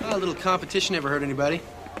 Harvey. Oh, a little competition never hurt anybody.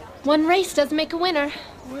 One race doesn't make a winner.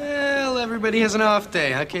 Well, everybody has an off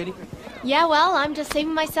day, huh, Katie? Yeah, well, I'm just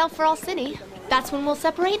saving myself for All City. That's when we'll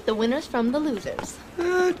separate the winners from the losers.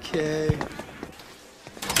 Okay.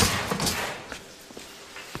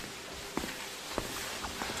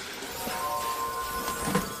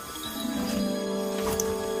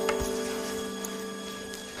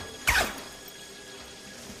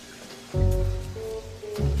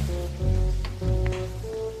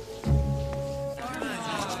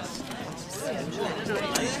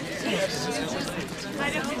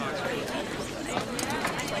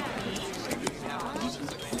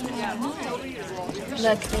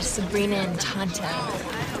 Look, there's Sabrina and Tonto.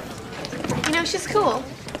 You know, she's cool.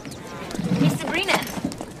 Hey, Sabrina.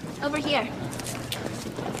 Over here.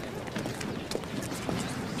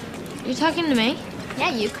 You talking to me? Yeah,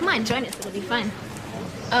 you. Come on, join us. It'll be fun.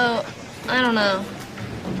 Oh, I don't know.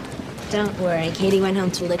 Don't worry. Katie went home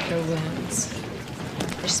to lick her wounds.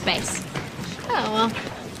 There's space. Oh, well,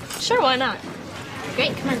 sure, why not?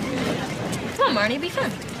 Great, come on. Come on, Marnie, it'd be fun.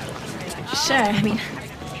 Sure, I mean,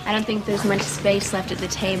 I don't think there's much space left at the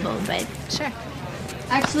table, but sure.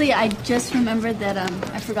 Actually, I just remembered that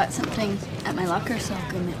I forgot something at my locker, so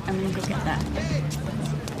I'm gonna go get that.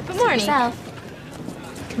 Good morning. Yourself.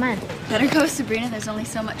 Come Come on. Better go, Sabrina. There's only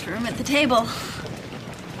so much room at the table.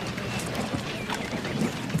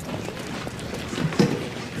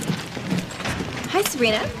 Hi,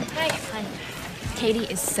 Sabrina. Hi. Katie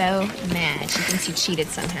is so mad. She thinks you cheated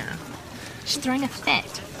somehow. She's throwing a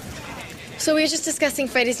fit. So we were just discussing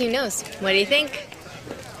Freddy's new nose. What do you think?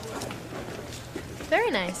 Very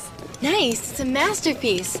nice. Nice. It's a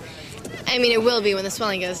masterpiece. I mean, it will be when the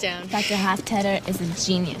swelling goes down. Dr. Hofstetter is a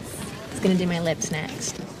genius. He's gonna do my lips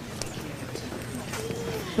next.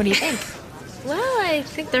 What do you think? Well, I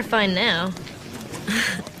think they're fine now.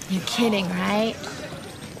 You're kidding, right?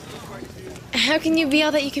 How can you be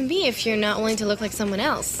all that you can be if you're not willing to look like someone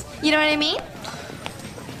else? You know what I mean?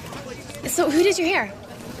 So who did your hair?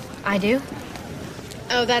 I do.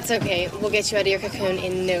 Oh, that's okay. We'll get you out of your cocoon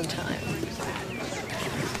in no time.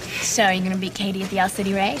 So, are you gonna beat Katie at the All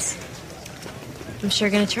City race? I'm sure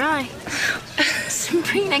gonna try.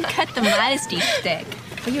 Sabrina, cut the modesty stick.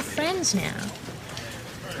 We're your friends now.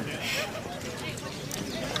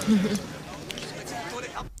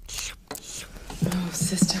 Oh,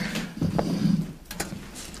 sister.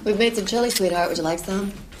 We've made some chili, sweetheart. Would you like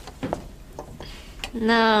some?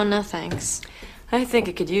 No, no thanks. I think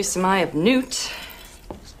I could use some eye of newt.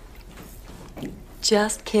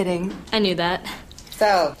 Just kidding. I knew that.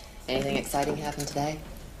 So, anything exciting happened today?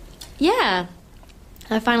 Yeah.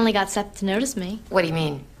 I finally got Seth to notice me. What do you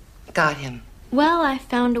mean? Got him? Well, I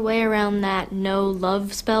found a way around that no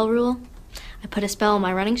love spell rule. I put a spell on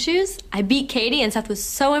my running shoes. I beat Katie, and Seth was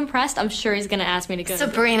so impressed, I'm sure he's gonna ask me to go.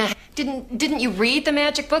 Sabrina, didn't you read the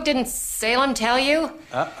magic book? Didn't Salem tell you?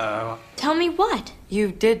 Uh-oh. Tell me what?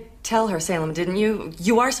 You did tell her, Salem, didn't you?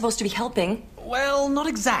 You are supposed to be helping. Well, not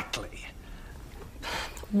exactly.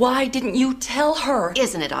 Why didn't you tell her?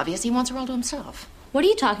 Isn't it obvious he wants her all to himself? What are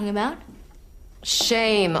you talking about?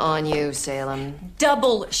 Shame on you, Salem.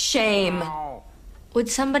 Double shame. Would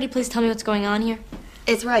somebody please tell me what's going on here?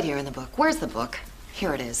 It's right here in the book. Where's the book?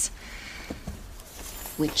 Here it is.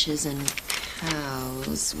 Witches and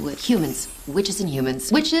cows. Humans. Witches and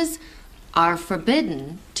humans. Witches are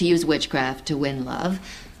forbidden to use witchcraft to win love.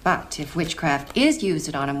 But if witchcraft is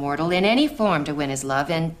used on a mortal in any form to win his love,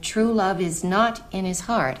 and true love is not in his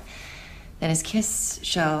heart, then his kiss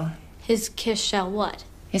shall... His kiss shall what?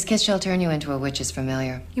 His kiss shall turn you into a witch's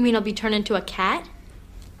familiar. You mean I'll be turned into a cat?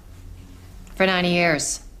 For 90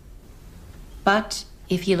 years. But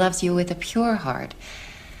if he loves you with a pure heart,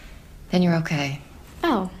 then you're okay.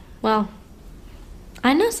 Oh, well,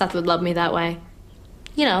 I know Seth would love me that way.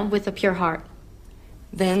 You know, with a pure heart.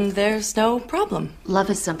 Then there's no problem. Love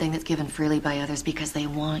is something that's given freely by others because they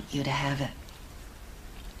want you to have it.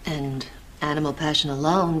 And animal passion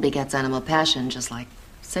alone begets animal passion, just like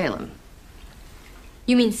Salem.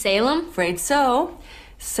 You mean Salem? Afraid so.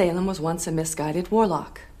 Salem was once a misguided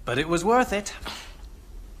warlock. But it was worth it.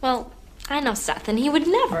 Well, I know Seth, and he would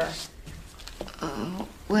never. Oh,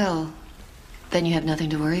 well, then you have nothing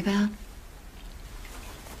to worry about?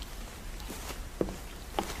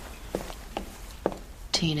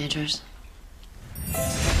 Teenagers.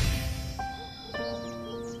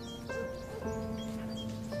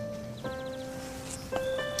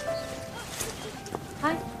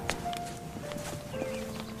 Hi.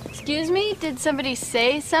 Excuse me? Did somebody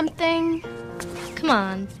say something? Come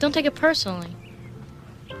on, don't take it personally.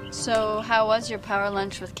 So, how was your power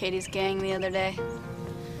lunch with Katie's gang the other day?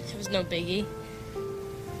 It was no biggie.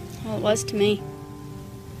 Well, it was to me.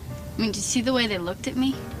 I mean, did you see the way they looked at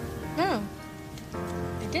me? No,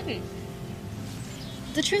 I didn't.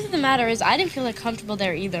 The truth of the matter is, I didn't feel like comfortable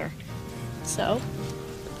there either. So,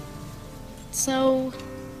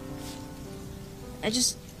 I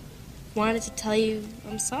just wanted to tell you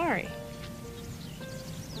I'm sorry.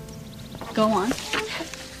 Go on.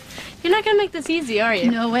 You're not gonna make this easy, are you?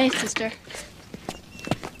 No way, sister.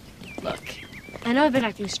 Look, I know I've been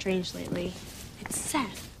acting strange lately. It's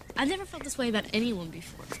Seth. I've never felt this way about anyone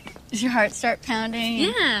before. Does your heart start pounding?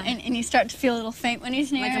 Yeah. And you start to feel a little faint when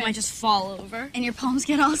he's near? Like I might just fall over. And your palms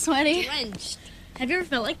get all sweaty? Drenched. Have you ever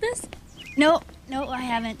felt like this? No, I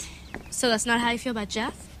haven't. So that's not how you feel about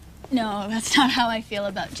Jeff? No, that's not how I feel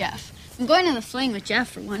about Jeff. I'm going to the fling with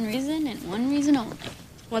Jeff for one reason and one reason only.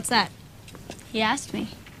 What's that? He asked me.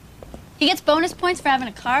 He gets bonus points for having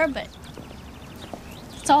a car, but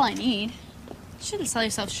that's all I need. You shouldn't sell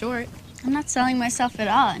yourself short. I'm not selling myself at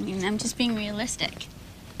all. I mean, I'm just being realistic.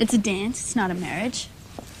 It's a dance, it's not a marriage.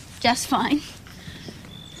 Jeff's fine.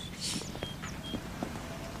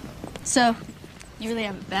 So, you really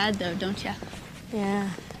have it bad, though, don't you?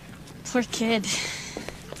 Yeah. Poor kid.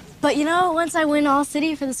 But you know, once I win All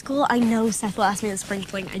City for the school, I know Seth will ask me to the spring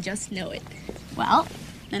fling. I just know it. Well,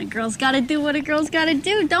 then a girl's gotta do what a girl's gotta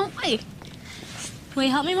do, don't we? Will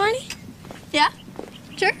you help me, Marty? Yeah,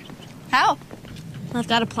 sure. How? I've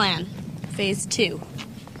got a plan. Phase 2.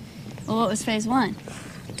 Well, what was phase 1?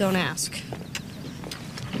 Don't ask.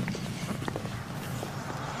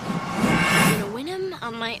 I'm gonna win him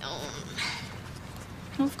on my own.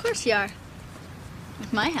 Well, of course you are.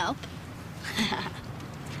 With my help.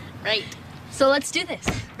 Right. So let's do this.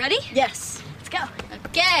 Ready? Yes. Let's go.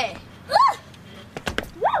 Okay.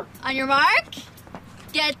 On your mark,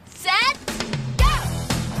 get set, go!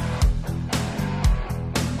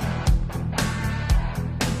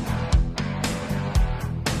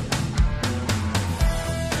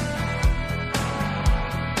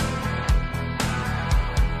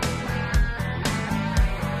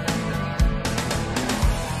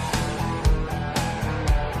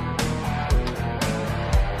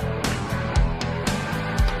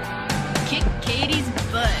 Kick Katie's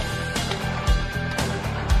butt.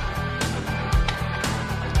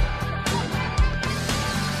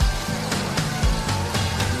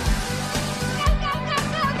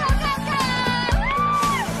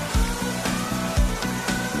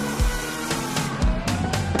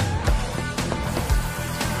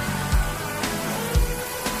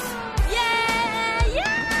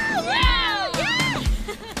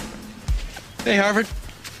 Hey, Harvard.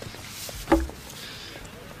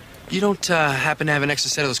 You don't happen to have an extra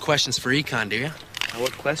set of those questions for econ, do you?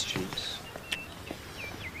 What questions?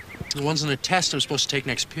 The ones on the test I'm supposed to take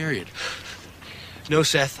next period. No,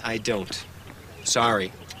 Seth, I don't.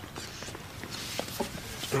 Sorry.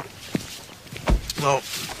 Well,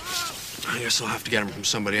 I guess I'll have to get them from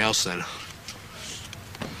somebody else then.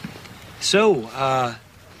 So,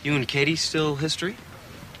 you and Katie still history?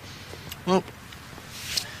 Well,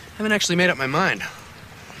 I haven't actually made up my mind.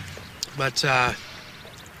 But, I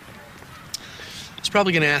was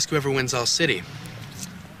probably gonna ask whoever wins All City.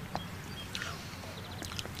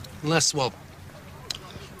 Unless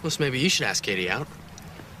maybe you should ask Katie out.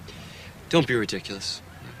 Don't be ridiculous.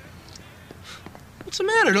 What's the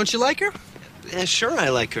matter? Don't you like her? Yeah, sure I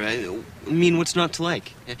like her. I mean, what's not to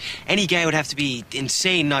like? Any guy would have to be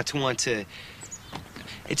insane not to want to...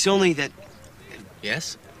 It's only that...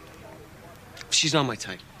 Yes? She's not my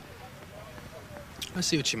type. I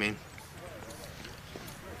see what you mean.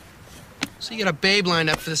 So you got a babe lined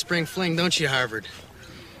up for the spring fling, don't you, Harvard?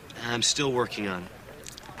 I'm still working on it.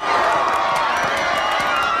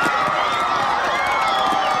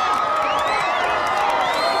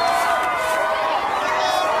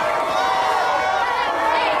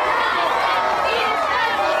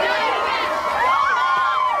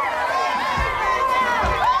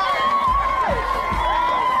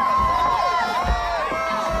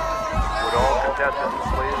 Would all contestants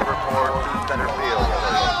please report to center field?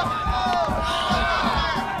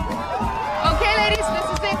 Okay, ladies, this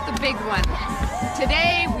is it, the big one.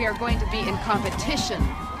 Today, we are going to be in competition.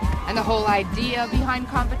 And the whole idea behind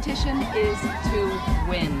competition is to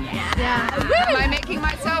win. Yeah. Am I making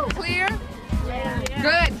myself clear?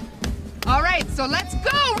 Good. All right, so let's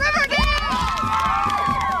go, Riverdale!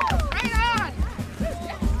 Right on!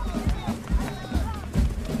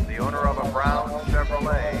 The owner of a brown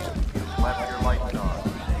Chevrolet has left your lights on.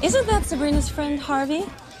 Isn't that Sabrina's friend, Harvey?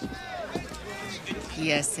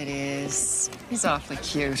 Yes, it is. He's awfully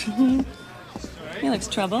cute. He looks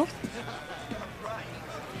troubled.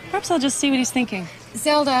 Perhaps I'll just see what he's thinking.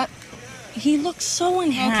 Zelda. He looks so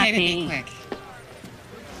unhappy. Okay, to be quick.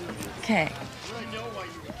 Okay.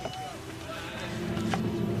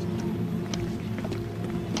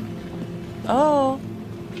 Oh.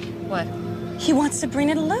 What? He wants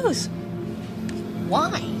Sabrina to lose.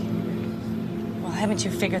 Why? Well, haven't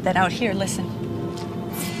you figured that out? Here, listen.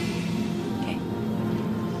 Okay.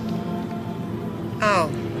 Oh.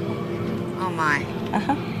 Oh, my.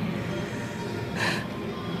 Uh-huh.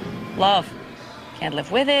 Love. Can't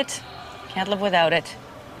live with it. Can't live without it.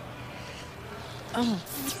 Oh.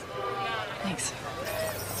 Thanks.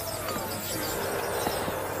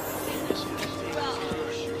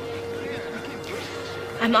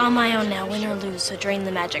 I'm on my own now, win or lose, so drain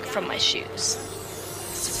the magic from my shoes.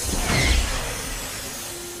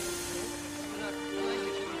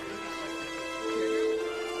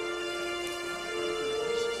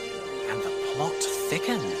 And the plot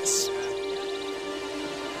thickens.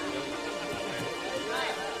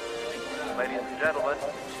 Ladies and gentlemen,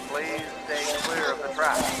 please stay clear of the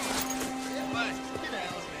track.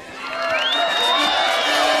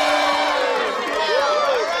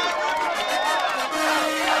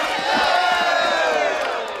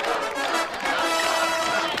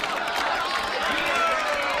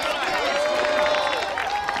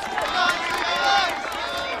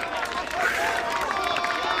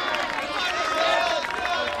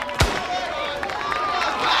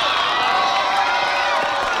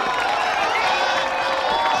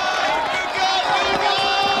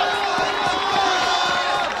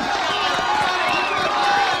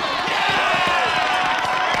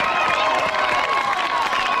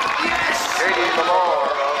 Lamar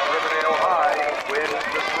of Riverdale High wins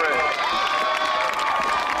the sprint.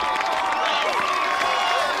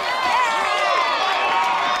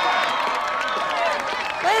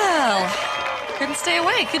 Well, couldn't stay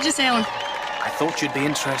away, could you, Salem? I thought you'd be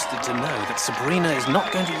interested to know that Sabrina is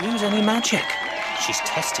not going to use any magic. She's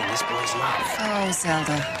testing this boy's love. Oh,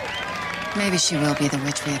 Zelda. Maybe she will be the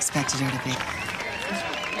witch we expected her to be.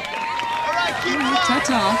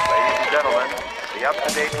 Ta-ta. Ladies and gentlemen, the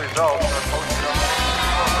up-to-date results are posted on the...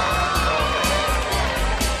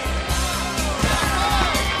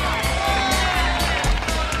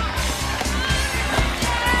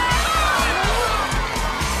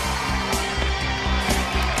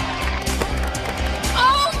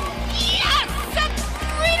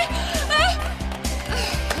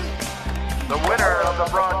 The winner of the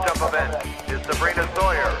broad jump event is Sabrina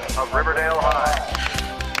Sawyer of Riverdale High.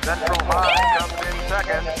 Central High comes in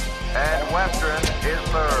second, and Western is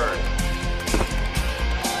third.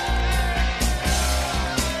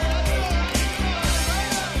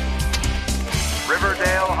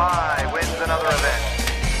 Riverdale High wins another event.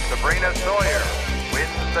 Sabrina Sawyer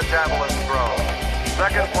wins the javelin throw.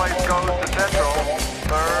 Second place goes to Central,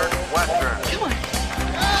 third Western.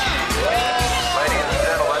 Ladies and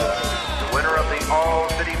gentlemen, the winner of the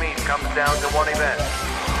all-city meet comes down to one event,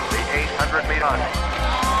 the 800-meter hunt.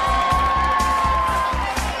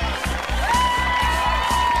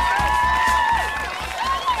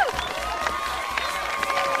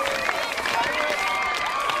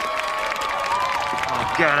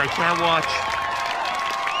 God, I can't watch.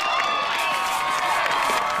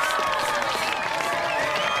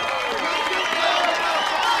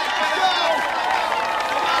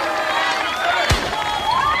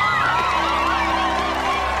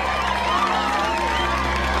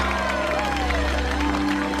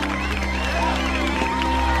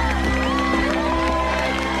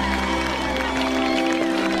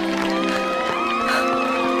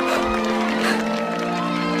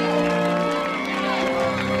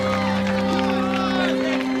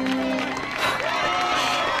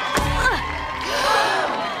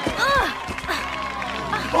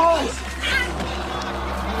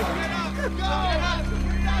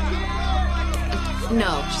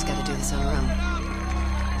 No, she's got to do this on her own.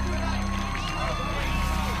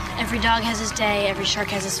 Every dog has his day, every shark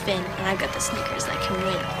has his fin, and I've got the sneakers that can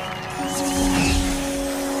win.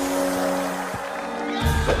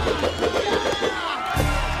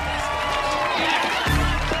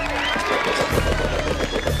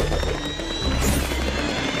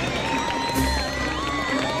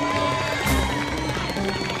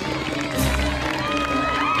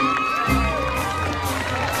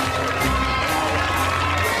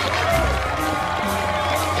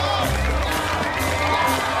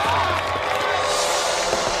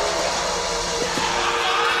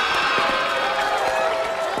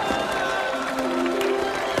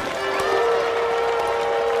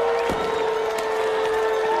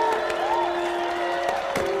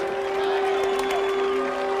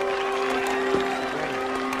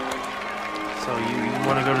 So you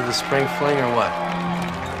want to go to the spring fling or what?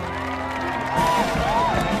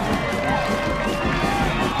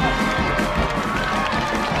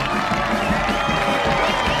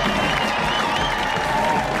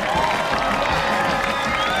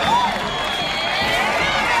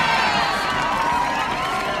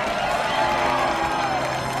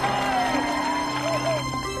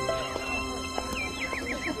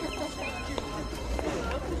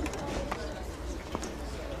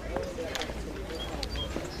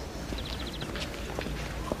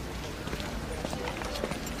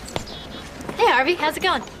 Hey, Harvey, how's it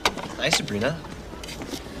going? Hi, Sabrina.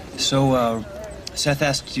 So, Seth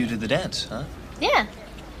asked you to the dance, huh? Yeah.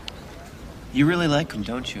 You really like him,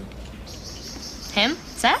 don't you? Him?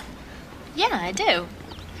 Seth? Yeah, I do.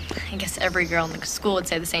 I guess every girl in the school would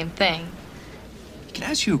say the same thing. Can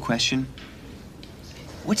I ask you a question?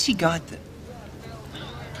 What's he got that...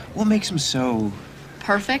 What makes him so...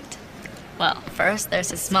 Perfect? Well, first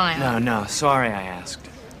there's his smile. No, sorry I asked.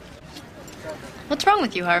 What's wrong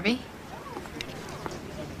with you, Harvey?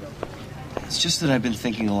 It's just that I've been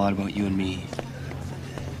thinking a lot about you and me.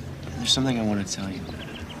 And there's something I want to tell you.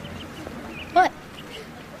 What?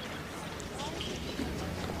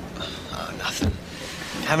 Oh, nothing.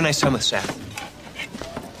 Have a nice time with Seth.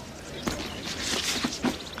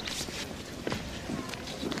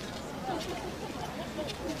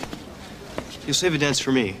 You'll save a dance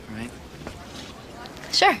for me, right?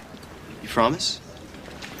 Sure. You promise?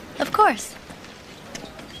 Of course.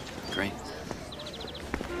 Great.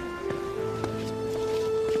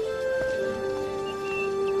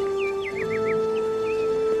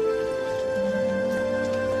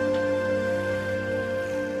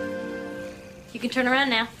 You can turn around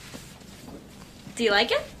now. Do you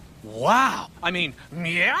like it? Wow. I mean,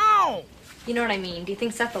 meow. You know what I mean. Do you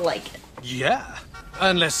think Seth will like it? Yeah.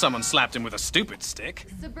 Unless someone slapped him with a stupid stick.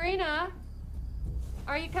 Sabrina,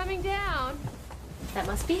 are you coming down? That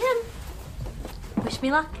must be him. Wish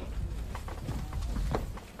me luck.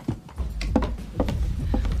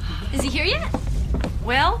 Is he here yet?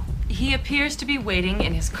 Well, he appears to be waiting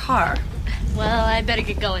in his car. Well, I better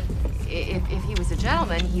get going. If he was a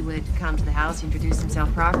gentleman, he would come to the house, introduce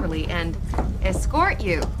himself properly, and escort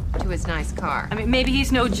you to his nice car. I mean, maybe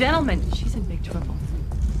he's no gentleman. She's in big trouble.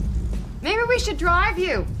 Maybe we should drive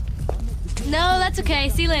you. No, that's okay.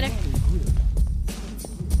 See you later.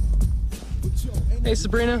 Hey,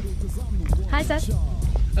 Sabrina. Hi, Seth.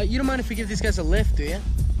 You don't mind if we give these guys a lift, do you?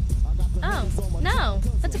 Oh, no.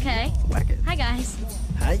 That's okay. Whack it. Hi, guys.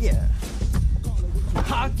 Hiya.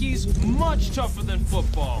 Hockey's much tougher than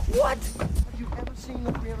football. What? Have you ever seen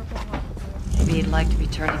the rear of the hockey? Maybe he'd like to be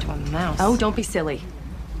turned into a mouse. Oh, don't be silly.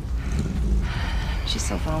 She's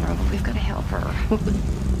so vulnerable. We've got to help her.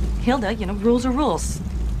 Hilda, you know, rules are rules.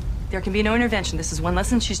 There can be no intervention. This is one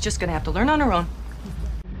lesson she's just going to have to learn on her own.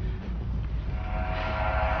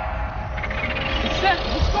 Seth,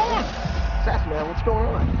 what's going on? Seth, man, what's going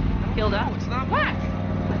on? Hilda. No, it's not. What?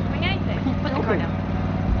 I'm not doing anything. Put the car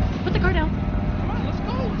down. Put the car down. Come on, let's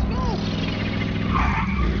go, let's go.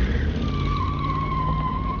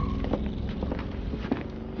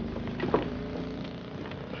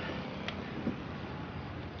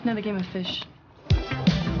 Another game of fish.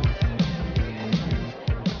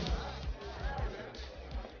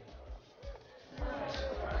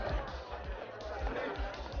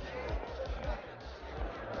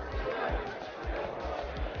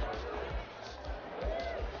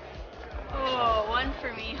 Oh, one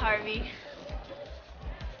for me, Harvey.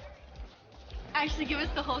 Actually, give us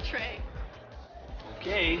the whole tray.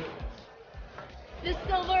 Okay. This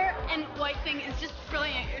silver and white thing is just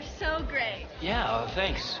brilliant. You're so great. Yeah,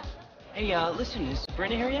 thanks. Hey, listen, is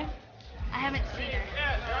Sabrina here yet? I haven't seen her.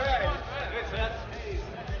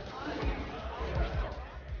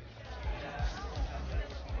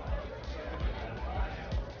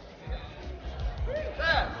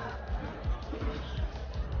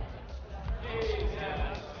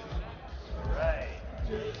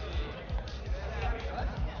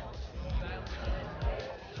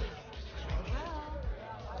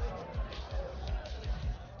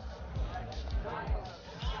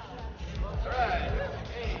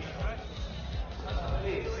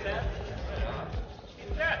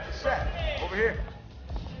 Over here.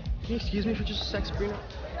 Can you excuse me for just a sec, Sabrina?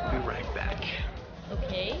 I'll be right back.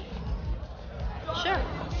 Okay. Sure.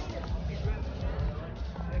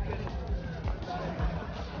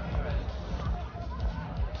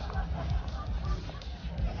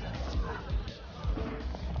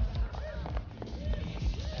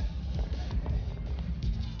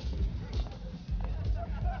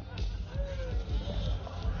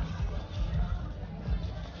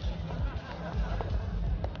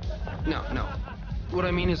 No. What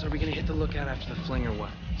I mean is, are we gonna hit the lookout after the fling or what?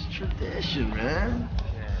 It's tradition, man.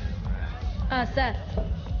 Seth,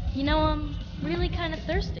 you know, I'm really kind of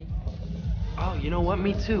thirsty. Oh, you know what?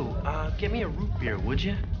 Me too. Get me a root beer, would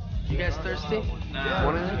you? You guys thirsty? Nah.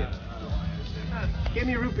 Want anything? Give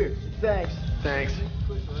me a root beer. Thanks. Thanks.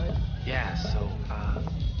 Yeah, so,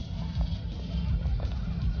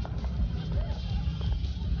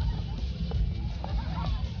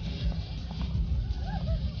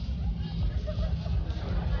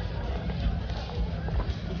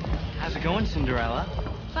 how's it going, Cinderella?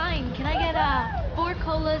 Fine. Can I get 4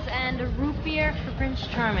 colas and a root beer for Prince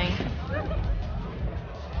Charming?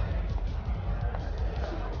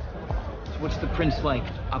 What's the prince like,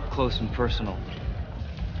 up close and personal?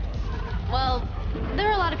 Well, there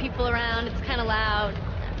are a lot of people around. It's kind of loud.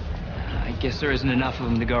 I guess there isn't enough of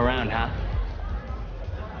them to go around, huh?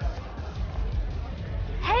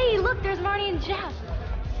 Hey, look, there's Marnie and Jeff.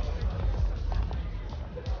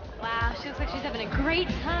 Wow, she looks like she's having a great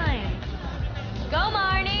time. Go,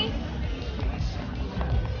 Marnie!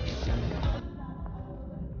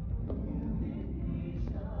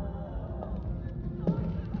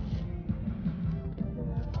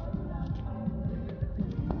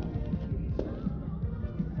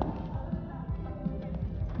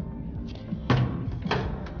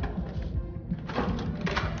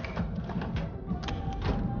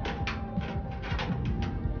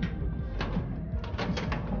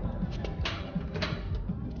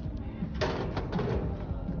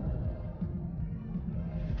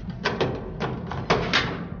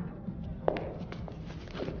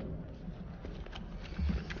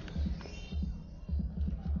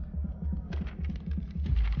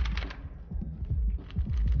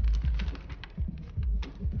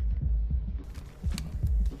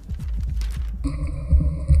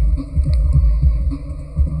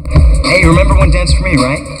 Hey, you remember one dance for me,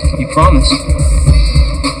 right? You promised.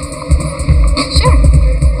 Sure.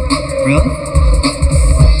 Really?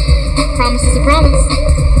 Promise is a promise.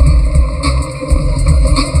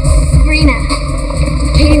 Sabrina,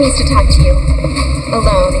 Katie needs to talk to you.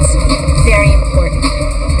 Alone. It's very important.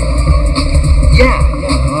 Yeah.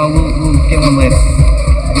 We'll get one later.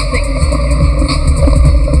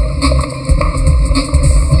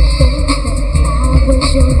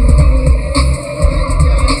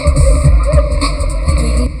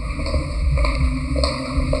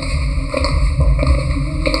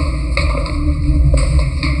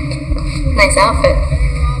 Nice outfit.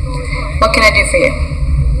 What can I do for you?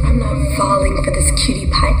 I'm not falling for this cutie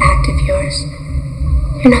pie act of yours.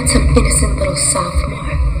 You're not some innocent little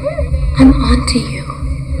sophomore. I'm onto you.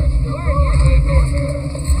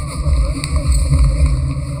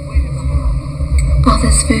 All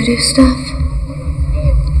this voodoo stuff,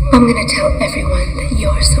 I'm gonna tell everyone that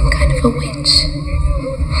you're some kind of a witch.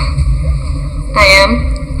 I am?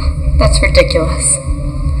 That's ridiculous.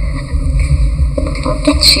 I'll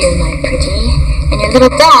get you, my pretty. And your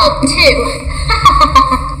little dog, too.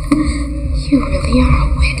 You really are a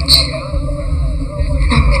witch.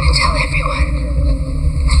 And I'm gonna tell everyone.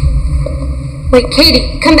 Wait,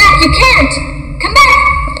 Katie, come back! You can't! Come back!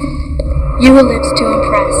 You will live to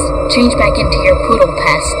impress. Change back into your poodle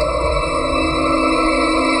pest.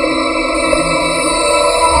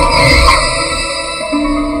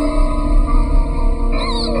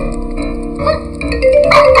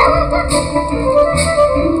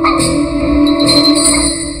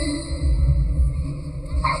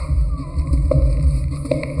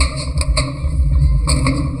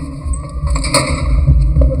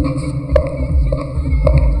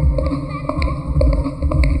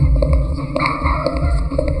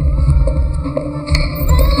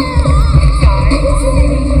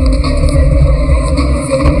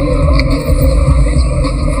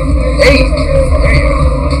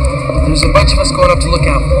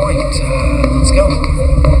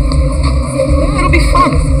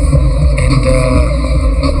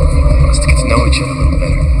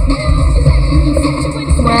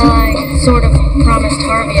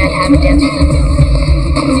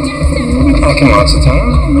 Lots of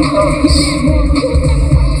time, I promise.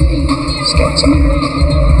 Scouts on her.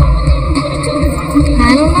 I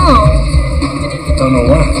don't know. Don't know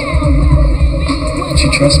what? Don't you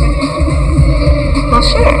trust me? Well,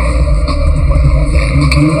 sure. Then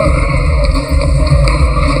come on.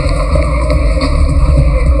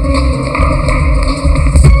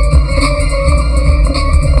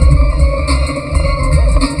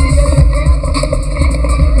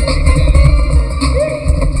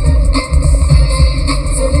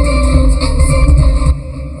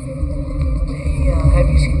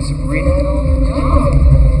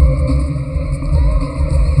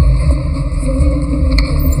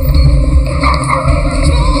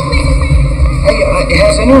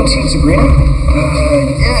 Has anyone seen Sabrina?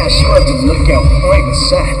 Yeah, she left a lookout point in the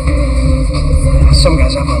set. Some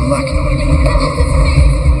guys have on luck, you know what I mean?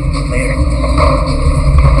 Later.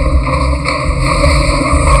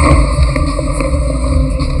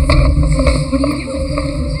 What are you doing?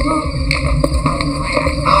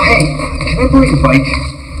 Hey, can I borrow your bike?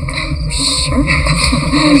 Sure.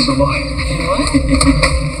 Thanks a lot. What?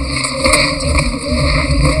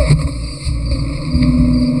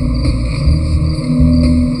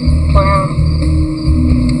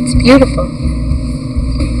 Beautiful.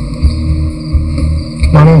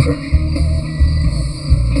 Come on over.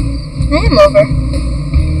 I am over.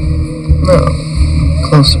 No,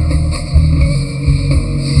 closer.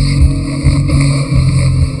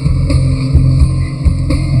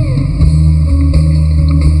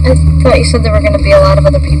 I thought you said there were going to be a lot of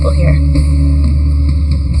other people here.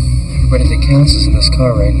 Everybody that counts is in this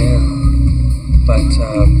car right now. But,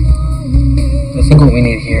 I think what we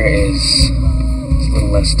need here is a little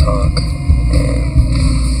less talk and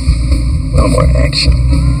a little more action.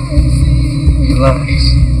 Relax.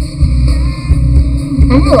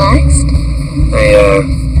 I'm relaxed. I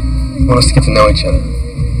want us to get to know each other,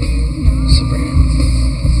 Sabrina.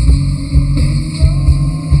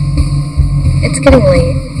 It's getting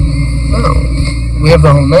late. No, we have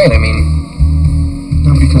the whole night. I mean,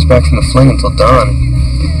 nobody comes back from the fling until dawn.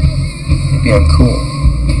 It'd be uncool.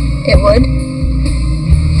 It would?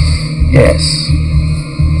 Yes.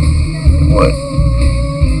 What?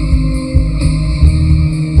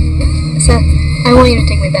 Seth, I want you to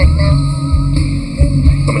take me back now.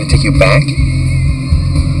 Want me to take you back?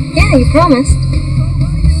 Yeah, you promised.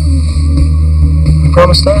 You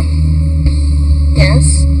promised that?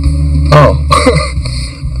 Yes. Oh.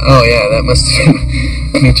 Oh, yeah, that must have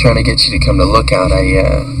been me trying to get you to come to Lookout. I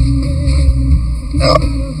Oh,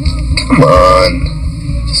 come on.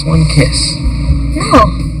 Just one kiss. No.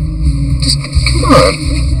 Just, come on.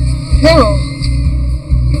 No.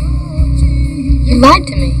 You lied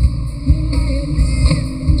to me.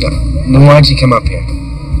 Then why'd you come up here?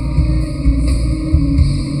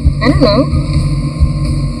 I don't know.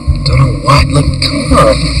 Don't know what? Look, come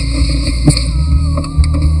on.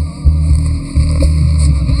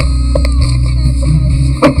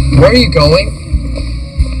 Where are you going?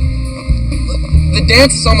 Look, the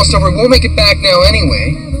dance is almost over. We won't make it back now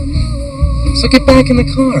anyway. So get back in the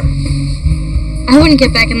car. I wouldn't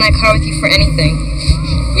get back in that car with you for anything.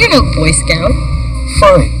 You're no Boy Scout.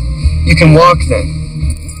 Fine. You can walk then.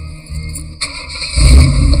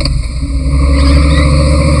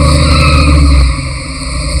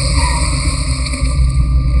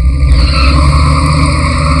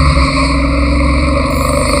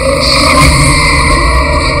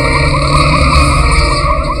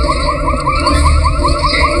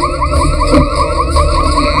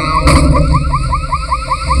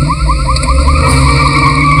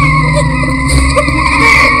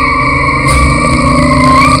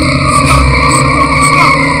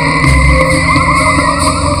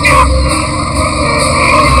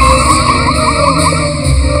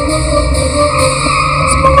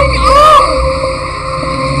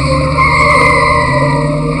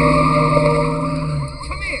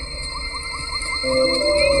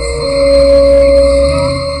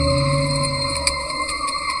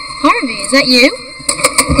 Is that you?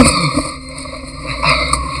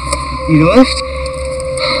 Need a lift?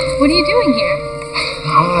 What are you doing here?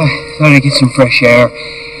 Oh, I thought I'd get some fresh air.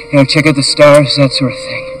 You know, check out the stars, that sort of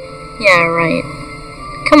thing. Yeah, right.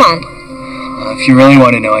 Come on. If you really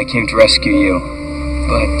want to know, I came to rescue you.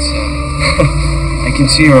 But, I can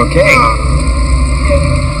see you're okay.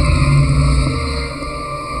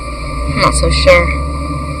 I'm not so sure.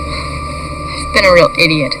 I've been a real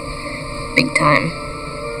idiot. Big time.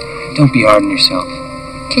 Don't be hard on yourself.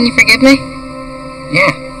 Can you forgive me? Yeah,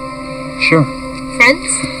 sure. Friends?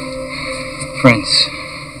 Friends.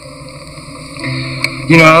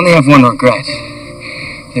 You know, I only have one regret.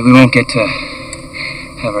 That we won't get to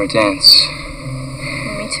have our dance.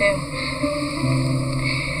 Me too.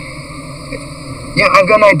 Yeah, I've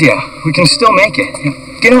got an idea. We can still make it.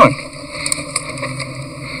 Get on.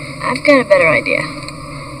 I've got a better idea.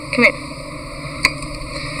 Come here.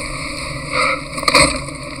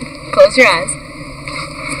 Close your eyes.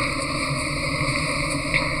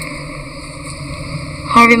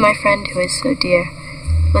 Harvey, my friend who is so dear,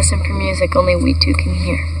 listen for music only we two can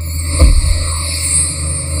hear.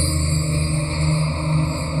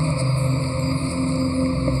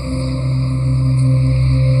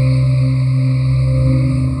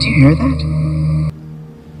 Do you hear that?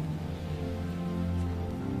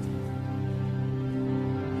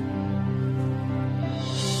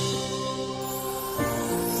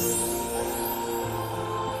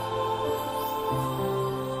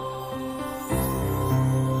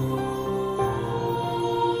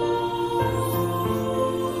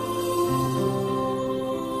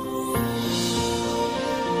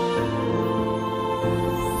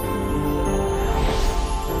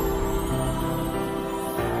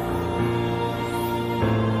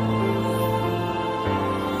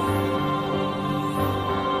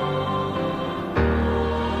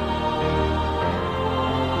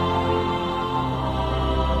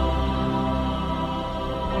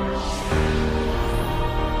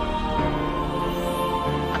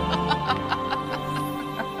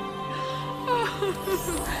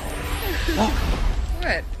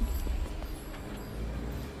 What?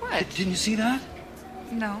 What? Didn't you see that?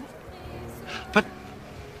 No. But...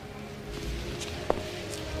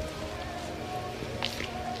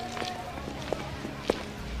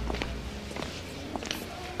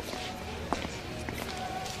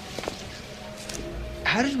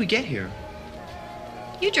 How did we get here?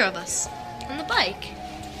 You drove us. On the bike.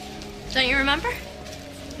 Don't you remember?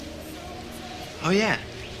 Oh, yeah.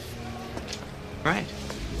 Right.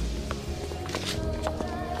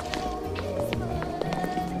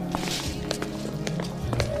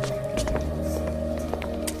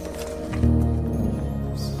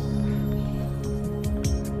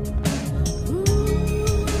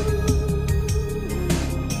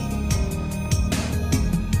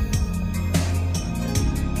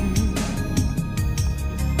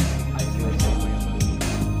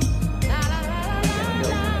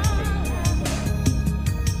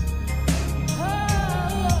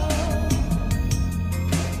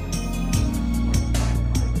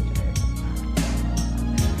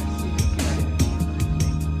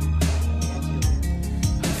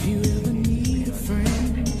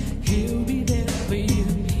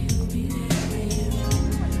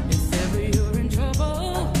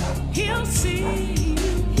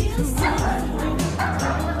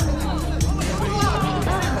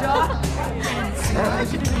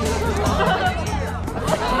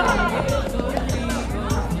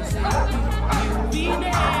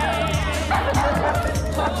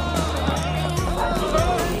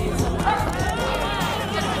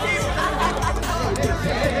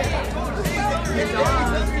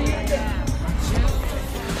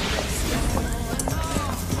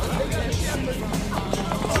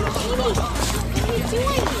 What are you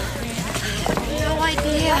doing? No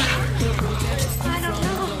idea. I don't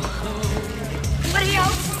know. What are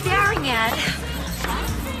y'all staring at?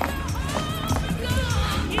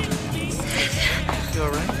 You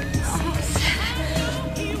all right?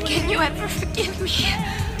 Can you ever forgive me?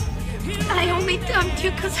 I only dumped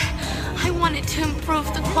you because I wanted to improve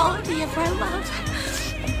the quality of our love.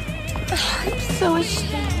 I'm so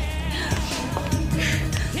ashamed.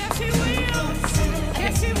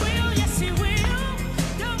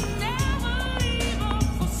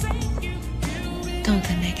 Don't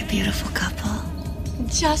they make a beautiful couple?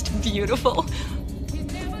 Just beautiful.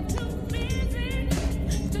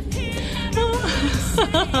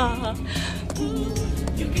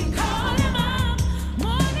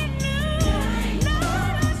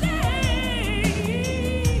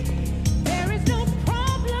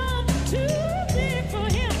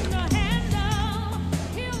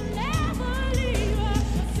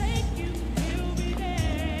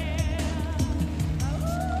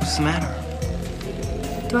 What's the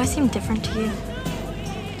matter? Do I seem different to you?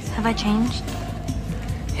 Have I changed?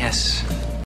 Yes,